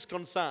life is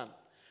concerned.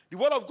 The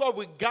word of God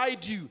will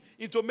guide you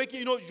into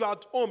making, you're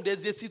at home,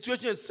 there's a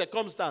situation, a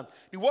circumstance.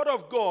 The word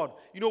of God,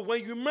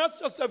 when you immerse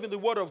yourself in the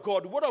word of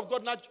God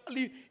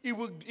naturally, it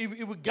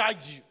will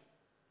guide you.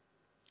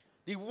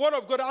 The word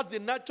of God has the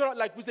natural,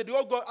 like we said, the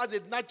word of God has a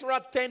natural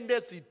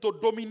tendency to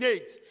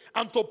dominate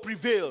and to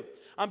prevail.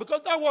 And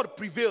because that word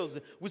prevails,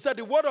 we said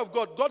the word of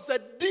God, God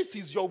said, this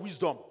is your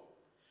wisdom.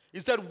 He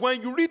said,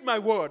 when you read my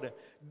word,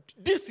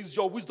 this is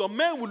your wisdom.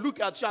 Men will look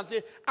at you and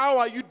say, how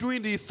are you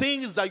doing the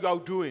things that you are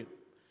doing?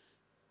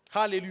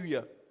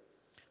 Hallelujah.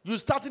 You're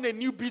starting a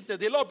new business.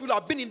 A lot of people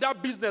have been in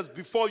that business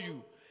before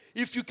you.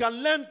 If you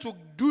can learn to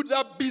do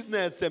that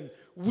business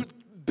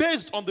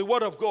based on the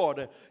word of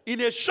God,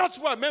 in a short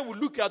while, men will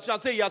look at you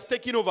and say, he has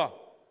taken over.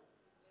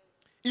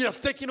 He has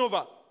taken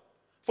over.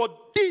 For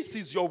this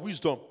is your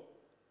wisdom.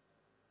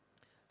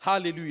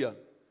 Hallelujah.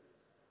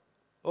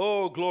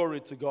 Oh,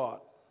 glory to God.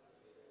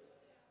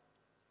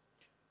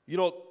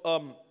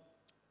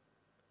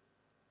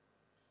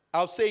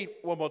 I'll say it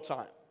one more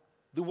time.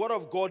 The word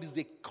of God is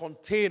a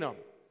container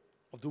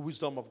of the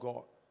wisdom of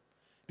God.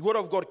 The word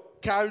of God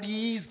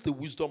carries the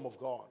wisdom of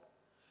God.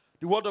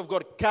 The word of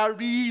God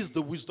carries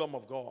the wisdom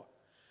of God.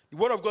 The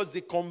word of God is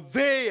a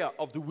conveyor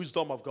of the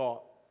wisdom of God.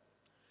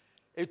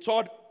 A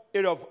third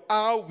area of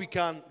how we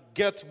can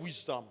get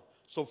wisdom.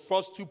 So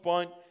first 2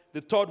 points.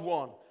 The third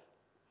one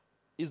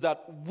is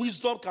that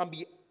wisdom can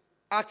be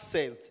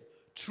accessed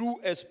through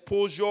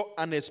exposure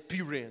and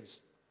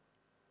experience.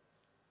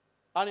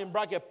 And in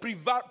bracket,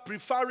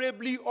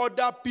 preferably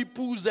other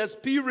people's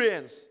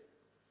experience.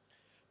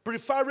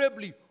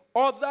 Preferably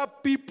other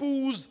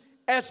people's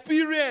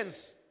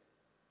experience.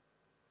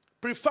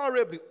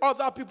 Preferably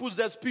other people's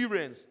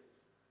experience.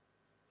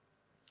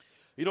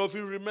 If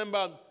you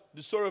remember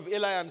the story of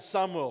Eli and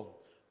Samuel,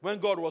 when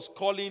God was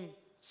calling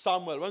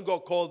Samuel, when God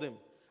called him,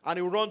 and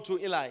he ran to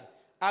Eli,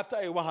 after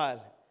a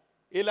while,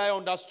 Eli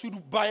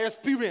understood by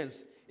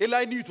experience.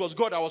 Eli knew it was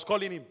God that was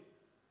calling him.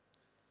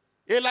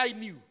 Eli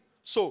knew.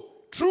 So,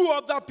 through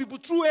other people,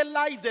 through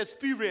Eli's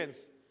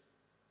experience,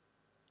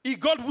 He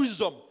got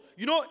wisdom.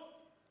 You know,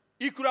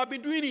 he could have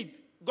been doing it.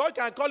 God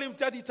can call him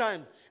 30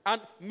 times.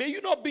 And may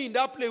you not be in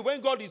that place when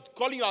God is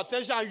calling your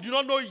attention and you do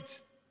not know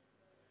it.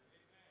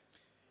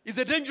 It's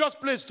a dangerous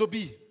place to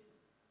be.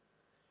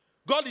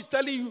 God is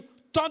telling you,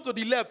 turn to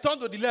the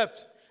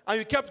left, and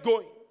you kept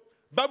going.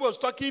 Bible was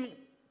talking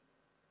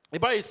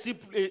about a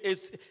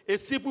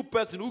simple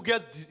person who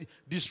gets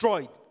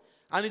destroyed.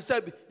 And he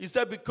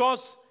said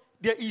because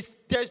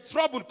there's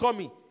trouble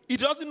coming. He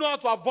doesn't know how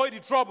to avoid the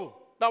trouble.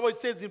 That's what it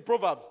says in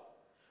Proverbs.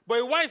 But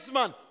a wise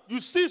man,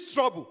 you see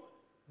trouble.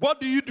 What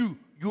do?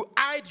 You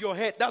hide your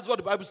head. That's what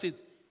the Bible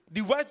says.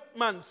 The wise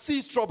man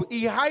sees trouble.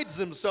 He hides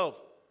himself.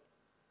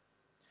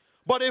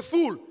 But a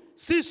fool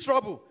sees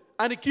trouble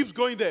and he keeps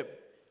going there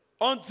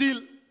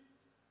until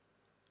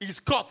he's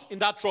caught in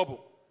that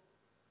trouble.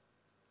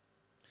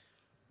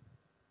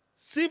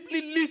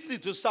 Simply listening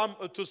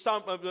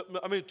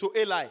to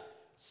Eli.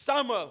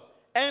 Samuel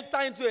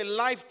entered into a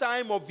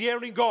lifetime of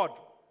hearing God.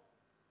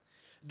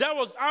 That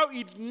was how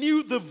he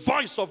knew the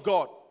voice of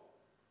God.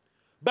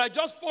 By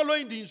just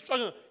following the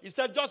instruction, he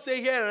said, just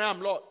say, here I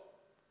am, Lord.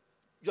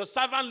 Your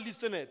servant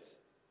listened.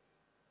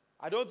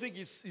 I don't think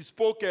he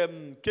spoke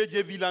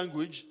KJV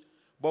language,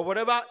 but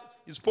whatever,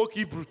 he spoke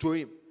Hebrew to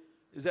him.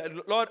 He said,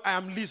 Lord, I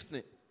am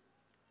listening.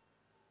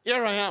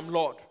 Here I am,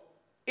 Lord.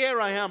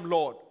 Here I am,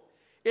 Lord.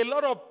 A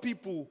lot of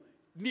people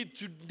you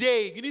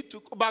need to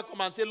go back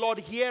home and say, Lord,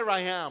 here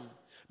I am.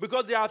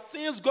 Because there are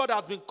things God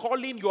has been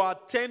calling your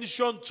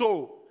attention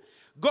to.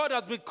 God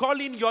has been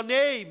calling your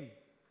name.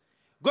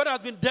 God has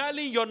been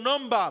dialing your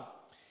number.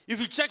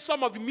 If you check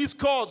some of the missed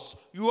calls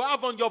you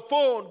have on your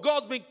phone,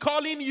 God's been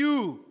calling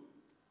you.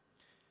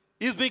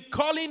 He's been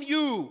calling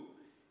you.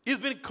 He's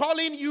been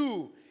calling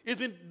you. He's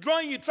been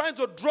trying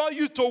to draw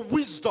you to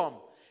wisdom.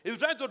 He's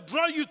trying to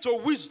draw you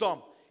to wisdom.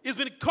 He's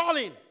been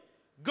calling.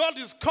 God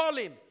is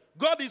calling.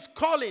 God is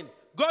calling.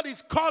 God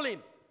is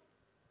calling.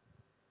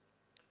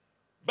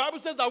 Bible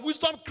says that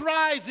wisdom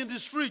cries in the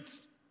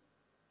streets.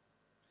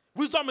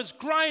 Wisdom is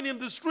crying in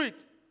the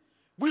street.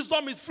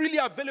 Wisdom is freely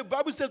available.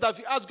 Bible says that if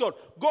you ask God,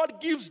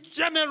 God gives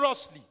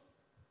generously.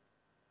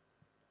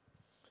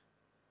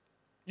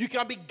 You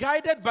can be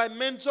guided by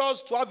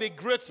mentors to have a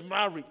great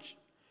marriage,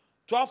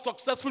 to have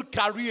successful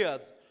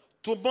careers,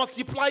 to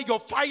multiply your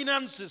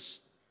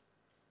finances.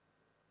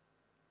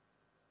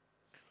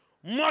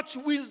 Much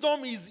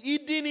wisdom is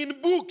hidden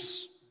in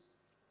books.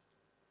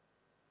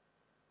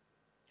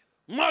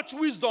 Much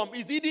wisdom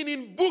is hidden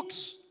in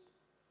books.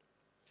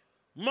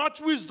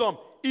 Much wisdom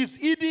is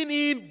hidden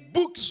in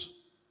books.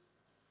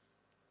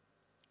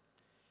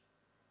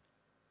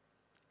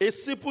 A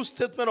simple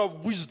statement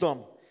of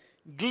wisdom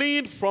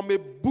gleaned from a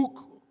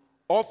book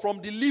or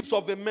from the lips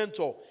of a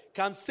mentor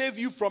can save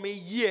you from a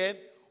year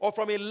or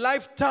from a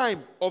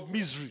lifetime of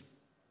misery.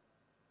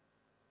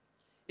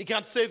 It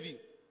can save you.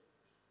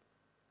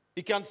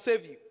 It can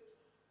save you.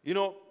 You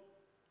know,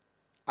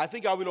 I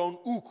think I will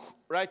unhook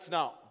right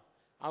now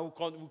and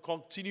we'll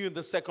continue in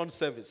the second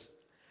service.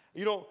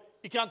 You know,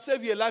 it can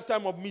save you a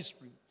lifetime of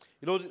misery.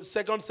 You know, the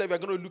second service,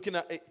 we're going to look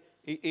at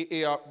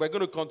we're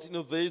going to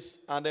continue this,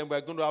 and then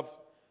we're going to have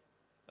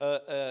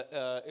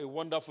a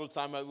wonderful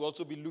time. We'll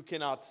also be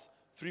looking at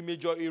 3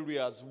 major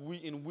areas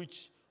in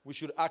which we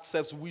should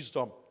access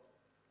wisdom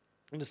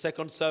in the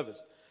second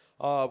service.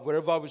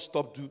 Wherever we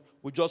stop,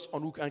 we just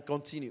unhook and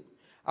continue.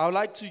 I would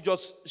like to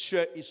just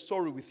share a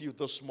story with you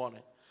this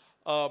morning.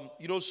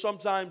 You know,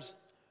 sometimes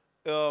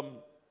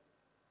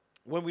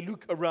when we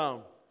look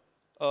around,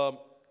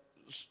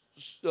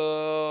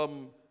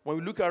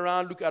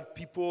 look at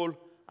people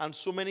and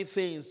so many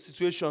things,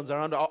 situations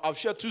around. I'll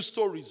share 2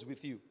 stories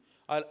with you.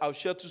 I'll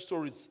share 2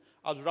 stories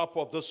as we wrap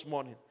up this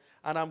morning.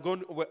 And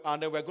then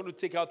we're going to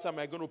take our time.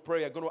 We're going to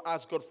pray. We're going to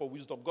ask God for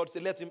wisdom. God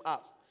said, let him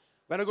ask.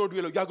 We're not going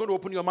to do it. You're going to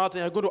open your mouth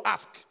and you're going to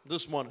ask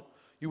this morning.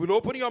 You will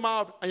open your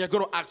mouth and you're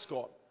going to ask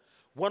God.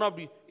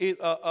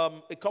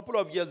 A couple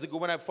of years ago,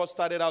 when I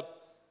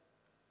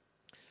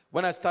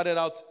started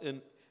out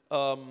in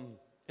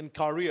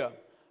career,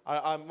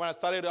 when I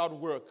started out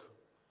work,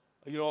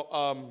 you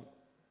know,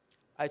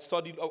 I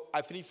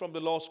finished from the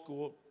law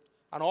school,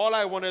 and all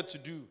I wanted to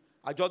do,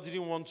 I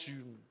didn't want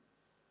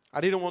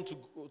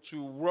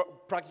to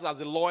practice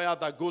as a lawyer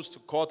that goes to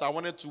court. I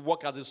wanted to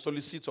work as a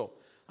solicitor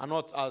and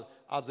not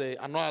as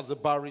a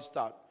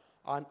barrister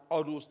and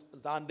all those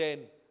things. And then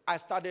I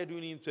started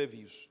doing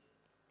interviews.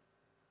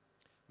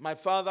 My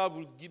father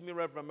would give me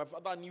reference. My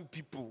father knew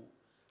people.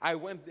 I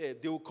went there.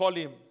 They would call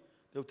him.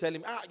 They would tell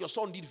him, your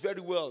son did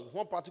very well.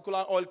 One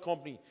particular oil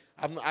company.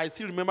 I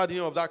still remember the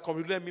name of that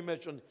company. Let me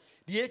mention.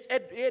 The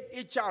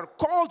HR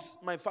called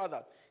my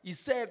father. He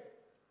said,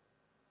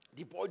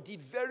 the boy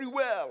did very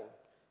well.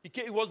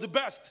 He was the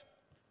best.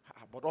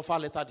 But offer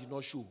letter did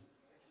not show.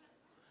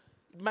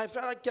 My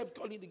father kept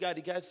calling the guy.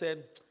 The guy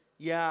said,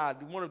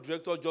 one of the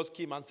directors just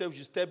came and said we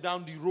should step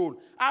down the role.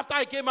 After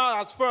I came out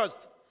as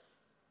first.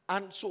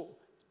 And so,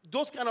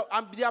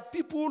 there are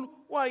people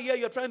who are here,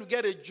 you're trying to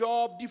get a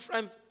job,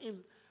 different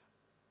things.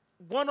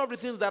 One of the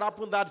things that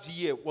happened that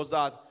year was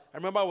that, I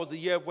remember it was the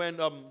year when,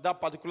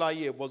 that particular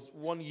year was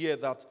one year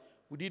that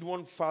we did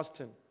one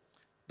fasting.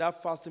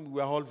 That fasting,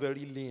 we were all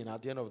very lean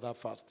at the end of that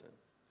fasting.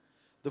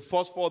 The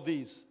first 4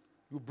 days,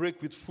 you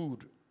break with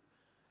food.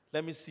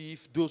 Let me see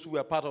if those who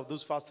were part of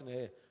those fasting are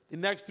here. The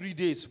next 3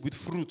 days with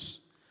fruits.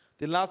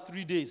 The last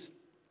 3 days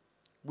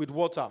with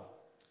water.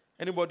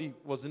 Anybody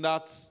was in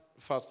that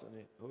fasting?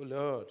 Oh,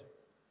 Lord.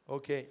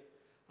 Okay.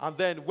 And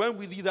then when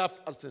we did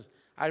that fasting,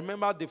 I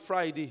remember the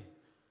Friday,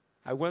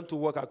 I went to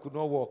work, I could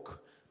not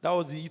walk. That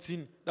was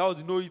the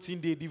no eating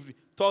day.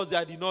 Thursday,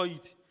 I did not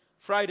eat.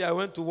 Friday, I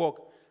went to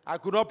work. I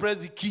could not press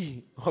the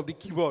key of the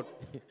keyboard.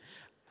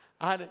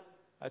 And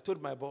I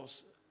told my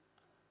boss,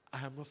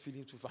 I am not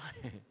feeling too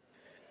fine.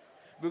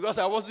 Because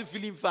I wasn't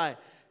feeling fine.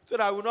 So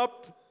that I would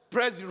not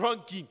press the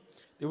wrong key.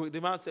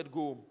 The man said, go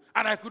home.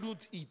 And I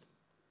couldn't eat.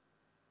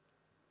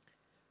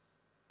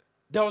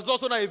 There was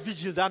also not a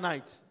vigil that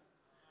night.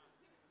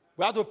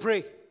 We had to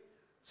pray.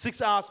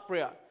 6 hours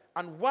prayer.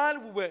 And while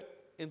we were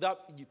in that,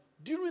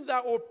 during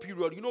that whole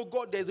period,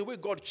 God, there's a way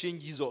God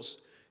changes us.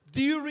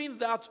 During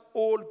that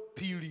whole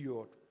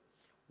period,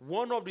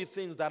 one of the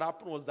things that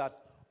happened was that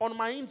on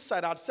my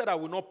inside, I said I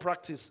will not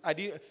practice. I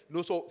didn't,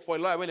 so for a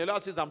lawyer, when a lawyer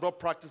says I'm not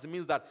practicing, it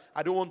means that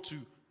I don't want to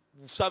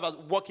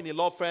work in a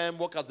law firm,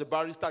 work as a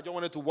barrister. I just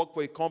wanted to work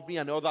for a company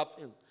and other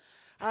things.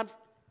 And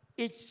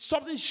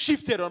something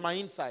shifted on my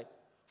inside.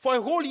 For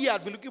a whole year,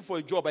 I'd been looking for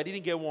a job. I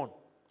didn't get one.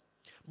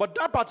 But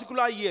that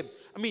particular year,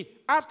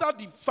 after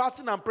the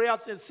fasting and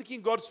prayers and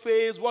seeking God's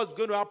face, what's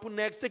going to happen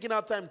next, taking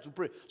our time to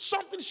pray,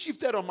 something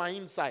shifted on my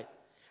inside.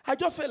 I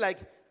just felt like,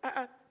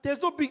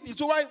 there's no big deal.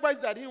 So why is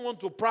that I didn't want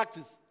to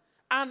practice?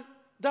 And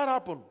that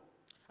happened.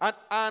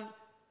 And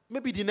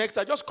maybe the next,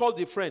 I just called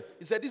a friend.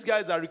 He said, these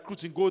guys are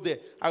recruiting, go there.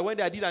 I went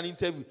there, I did an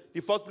interview.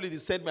 The first place they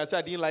sent me, I said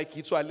I didn't like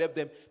it, so I left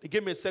them. They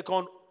gave me a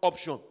second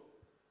option.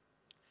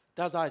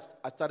 That's how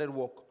I started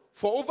work.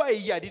 For over a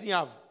year, I didn't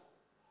have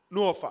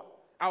no offer.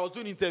 I was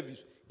doing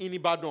interviews in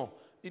Ibadan,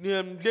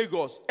 in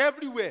Lagos,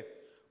 everywhere.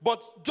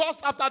 But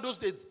just after those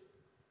days,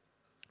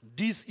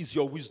 this is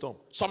your wisdom.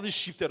 Something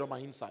shifted on my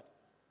inside.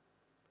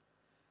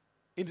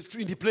 In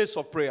the place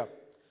of prayer.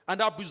 And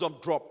that wisdom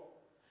dropped.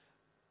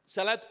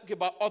 Shall I talk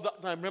about other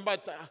time? Remember,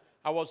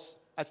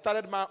 I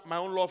started my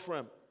own law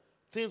firm.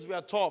 Things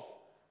were tough.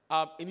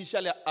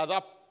 Initially, at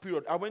that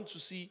period, I went to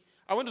see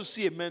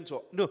a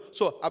mentor.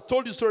 So I've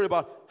told you a story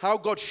about how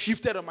God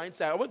shifted on my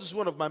inside. I went to see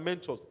one of my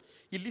mentors.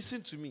 He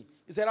listened to me.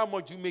 He said, how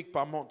much do you make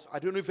per month? I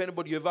don't know if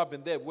anybody ever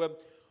been there where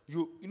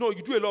you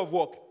do a lot of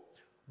work,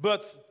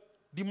 but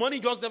the money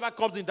just never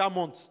comes in that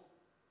month.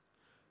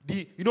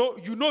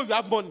 You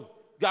have money,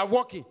 you are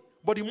working,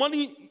 but the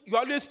money you're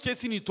always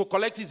chasing it to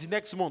collect it the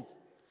next month.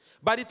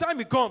 By the time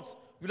it comes,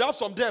 you'll have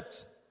some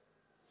debt.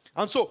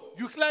 And so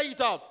you clear it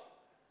out.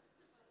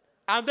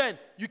 And then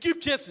you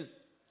keep chasing.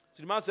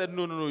 So the man said,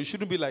 no, it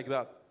shouldn't be like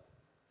that.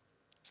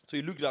 So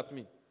he looked at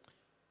me.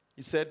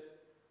 He said,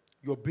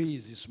 your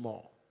base is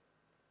small.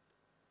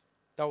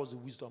 That was the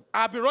wisdom.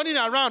 I've been running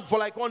around for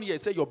like 1 year. He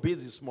said, your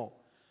base is small.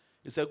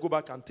 He said, go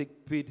back and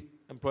take paid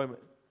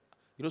employment.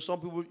 Some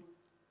people,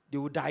 they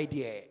will die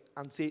there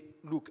and say,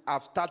 look,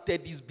 I've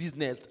started this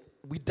business.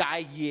 We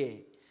die here.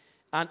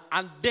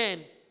 And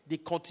then they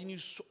continue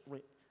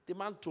suffering. The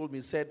man told me,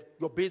 he said,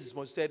 your base is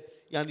small. He said,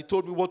 and he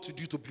told me what to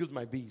do to build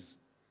my base.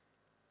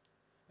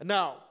 And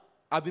now,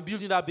 I've been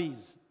building that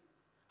base.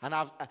 And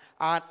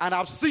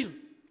I've seen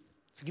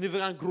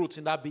significant growth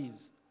in that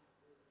base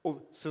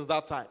since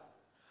that time.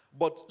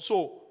 But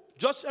so,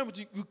 just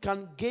you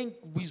can gain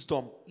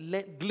wisdom,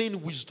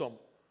 glean wisdom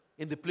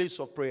in the place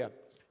of prayer.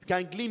 You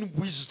can glean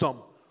wisdom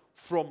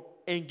from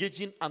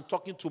engaging and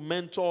talking to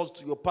mentors,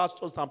 to your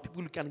pastors, and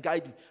people who can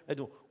guide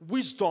you.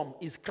 Wisdom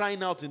is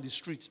crying out in the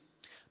street.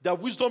 The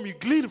wisdom you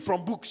glean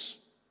from books.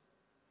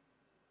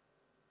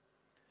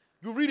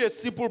 You read a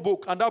simple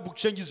book, and that book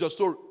changes your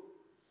story.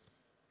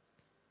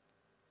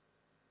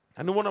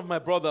 I know one of my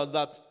brothers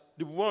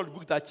one of the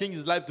books that changed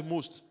his life the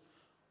most,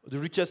 The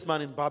Richest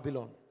Man in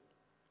Babylon.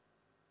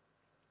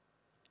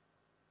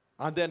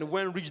 And then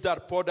when Rich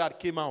Dad, Poor Dad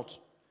came out,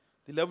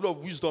 the level of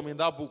wisdom in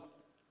that book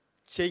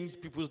changed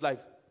people's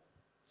life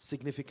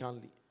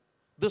significantly.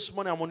 This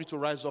morning, I want you to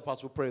rise up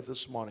as we pray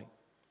this morning.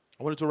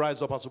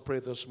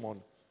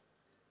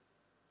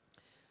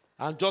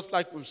 And just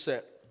like we've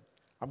said,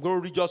 I'm going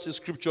to read just a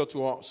scripture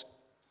to us.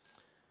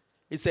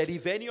 It said,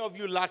 if any of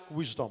you lack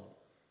wisdom,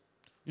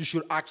 you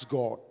should ask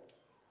God,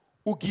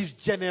 who gives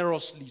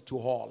generously to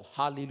all.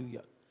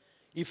 Hallelujah.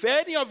 If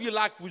any of you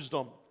lack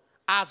wisdom,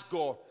 ask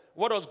God.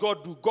 What does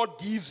God do? God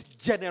gives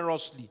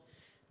generously.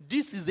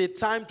 This is a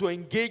time to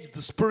engage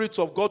the Spirit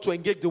of God, to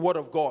engage the Word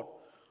of God.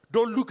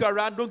 Don't look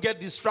around, don't get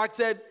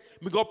distracted,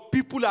 because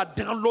people are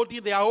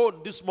downloading their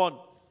own this morning.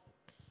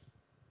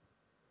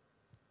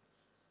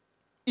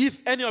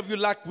 If any of you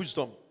lack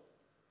wisdom,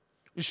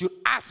 you should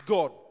ask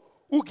God,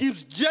 who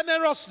gives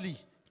generously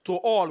to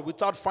all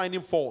without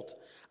finding fault,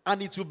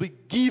 and it will be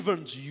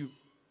given to you.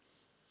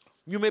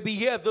 You may be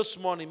here this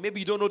morning,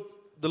 maybe you don't know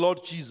the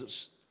Lord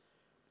Jesus.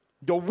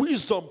 The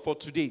wisdom for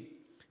today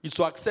is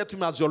to accept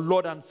Him as your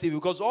Lord and Savior,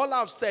 because all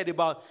I've said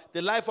about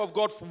the life of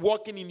God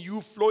working in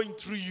you, flowing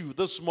through you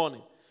this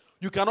morning,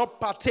 You cannot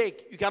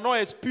partake. You cannot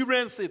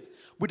experience it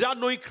without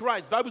knowing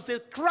Christ. The Bible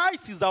says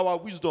Christ is our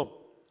wisdom.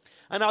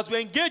 And as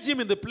we engage him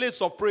in the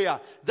place of prayer,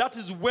 that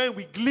is when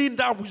we glean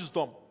that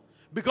wisdom.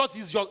 Because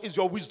it's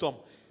your wisdom.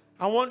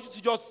 I want you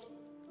to just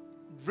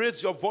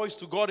raise your voice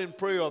to God in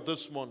prayer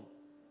this morning.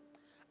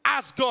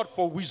 Ask God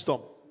for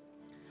wisdom.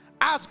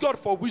 Ask God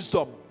for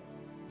wisdom.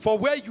 For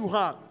where you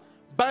are.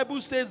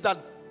 Bible says that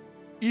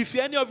if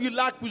any of you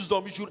lack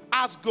wisdom, you should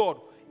ask God.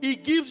 He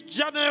gives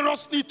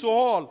generously to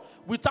all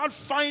without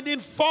finding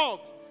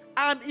fault,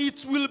 and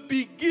it will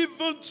be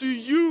given to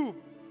you.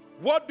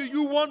 What do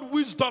you want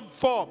wisdom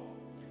for?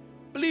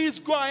 Please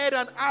go ahead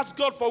and ask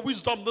God for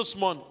wisdom this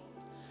morning.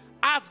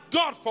 Ask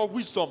God for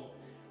wisdom.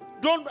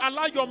 Don't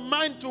allow your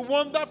mind to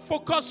wander.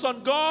 Focus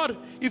on God.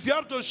 If you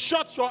have to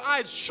shut your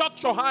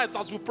eyes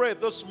as we pray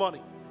this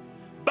morning.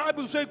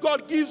 Bible says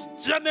God gives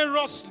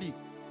generously.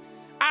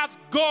 Ask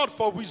God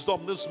for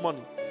wisdom this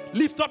morning.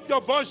 Lift up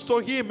your voice to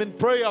him in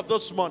prayer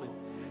this morning.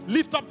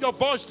 Lift up your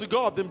voice to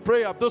God in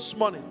prayer this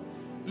morning.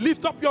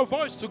 Lift up your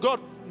voice to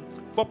God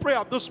for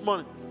prayer this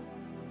morning.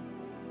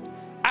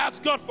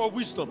 Ask God for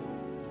wisdom.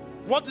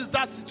 What is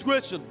that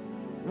situation?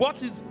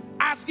 What is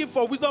asking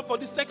for wisdom for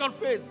this second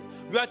phase?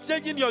 You are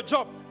changing your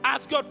job.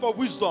 Ask God for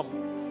wisdom.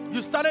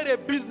 You started a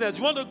business.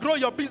 You want to grow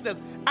your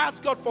business.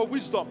 Ask God for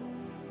wisdom.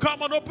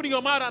 Come on, open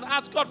your mouth and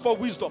ask God for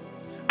wisdom.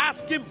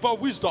 Ask him for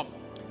wisdom.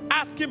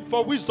 Ask him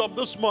for wisdom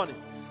this morning.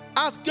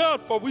 Ask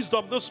God for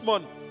wisdom this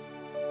morning.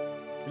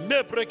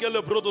 Me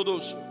brekele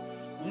brododos.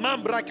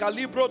 Mambra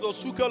calibro do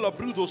suka la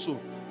brudoso.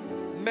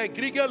 Me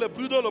grige le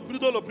brudo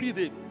le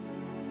bride.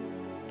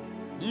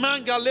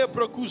 Mangale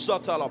brokusa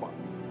talaba.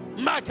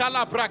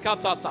 Makala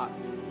brakatasa.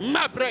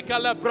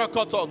 Mabrekale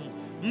brokoton.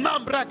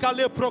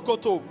 Mambrakale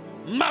brokoto.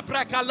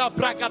 Mabrakala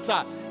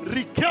brakata.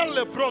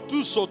 Rikele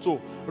brotusoto.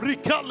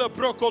 Rikele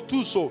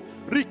brokotuso.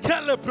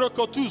 Rikele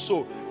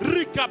brokotuso.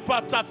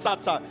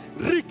 Rikapatasata.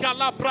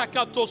 Rikala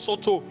brakato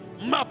soto.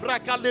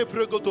 Mabrakale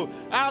brokoto.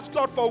 Ask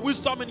God for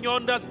wisdom in your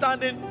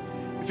understanding.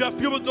 If you are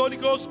filled with the Holy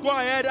Ghost, go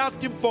ahead,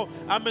 ask him for,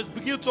 and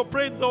begin to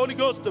pray in the Holy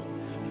Ghost.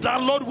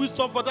 Download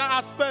wisdom for that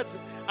aspect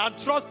and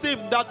trust him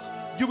that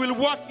you will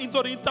walk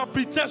into the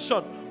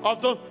interpretation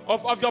of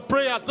your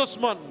prayers this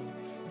month.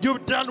 You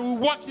then will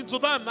walk into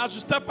them as you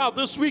step out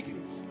this week.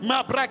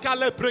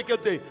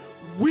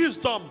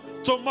 Wisdom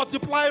to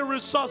multiply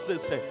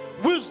resources.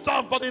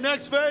 Wisdom for the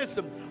next phase.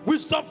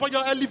 Wisdom for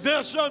your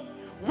elevation.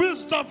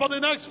 Wisdom for the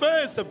next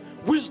phase.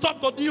 Wisdom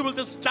to deal with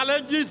these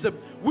challenges.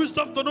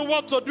 Wisdom to know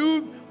what to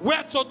do,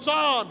 where to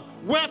turn,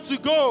 where to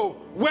go,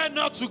 where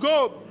not to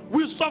go.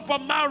 Wisdom for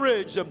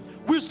marriage.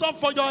 Wisdom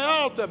for your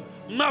health.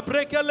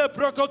 Mabrekele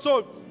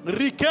brokoto.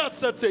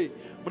 Riketsete.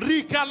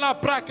 Rikala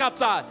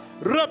brakata.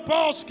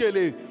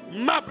 Reposkele.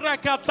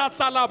 Mabrakata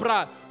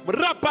salabra.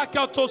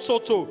 Rapakato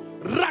soto.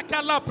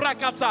 Rakala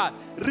brakata.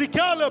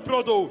 Rikale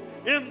brodo.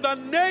 In the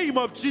name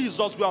of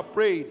Jesus we have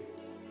prayed.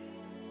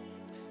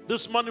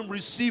 This morning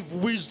receive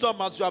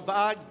wisdom as you have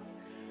asked.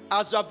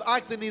 As you have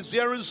asked in his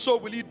hearing, so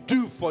will he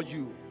do for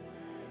you.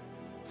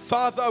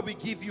 Father, we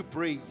give you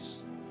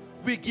praise.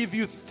 We give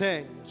you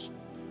thanks.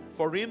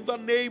 For in the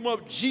name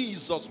of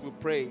Jesus we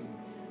pray.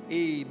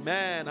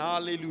 Amen.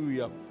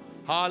 Hallelujah.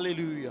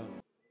 Hallelujah.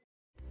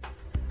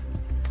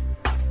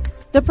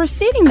 The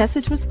preceding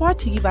message was brought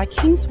to you by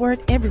King's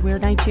Word Everywhere,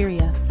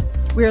 Nigeria.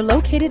 We are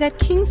located at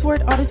King's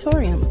Word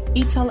Auditorium,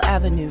 Etel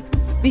Avenue,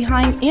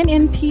 behind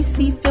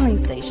NNPC Filling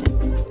Station,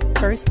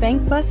 First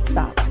Bank Bus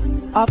Stop,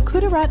 off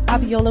Kudirat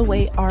Abiola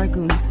Way,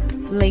 Oregun,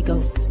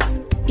 Lagos.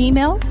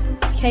 Email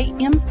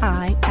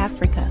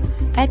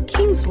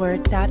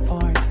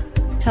kmiafrica@kingsword.org.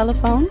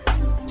 Telephone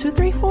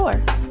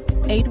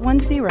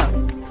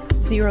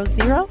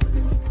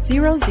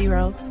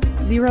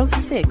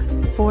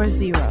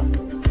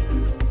 234-810-00000640.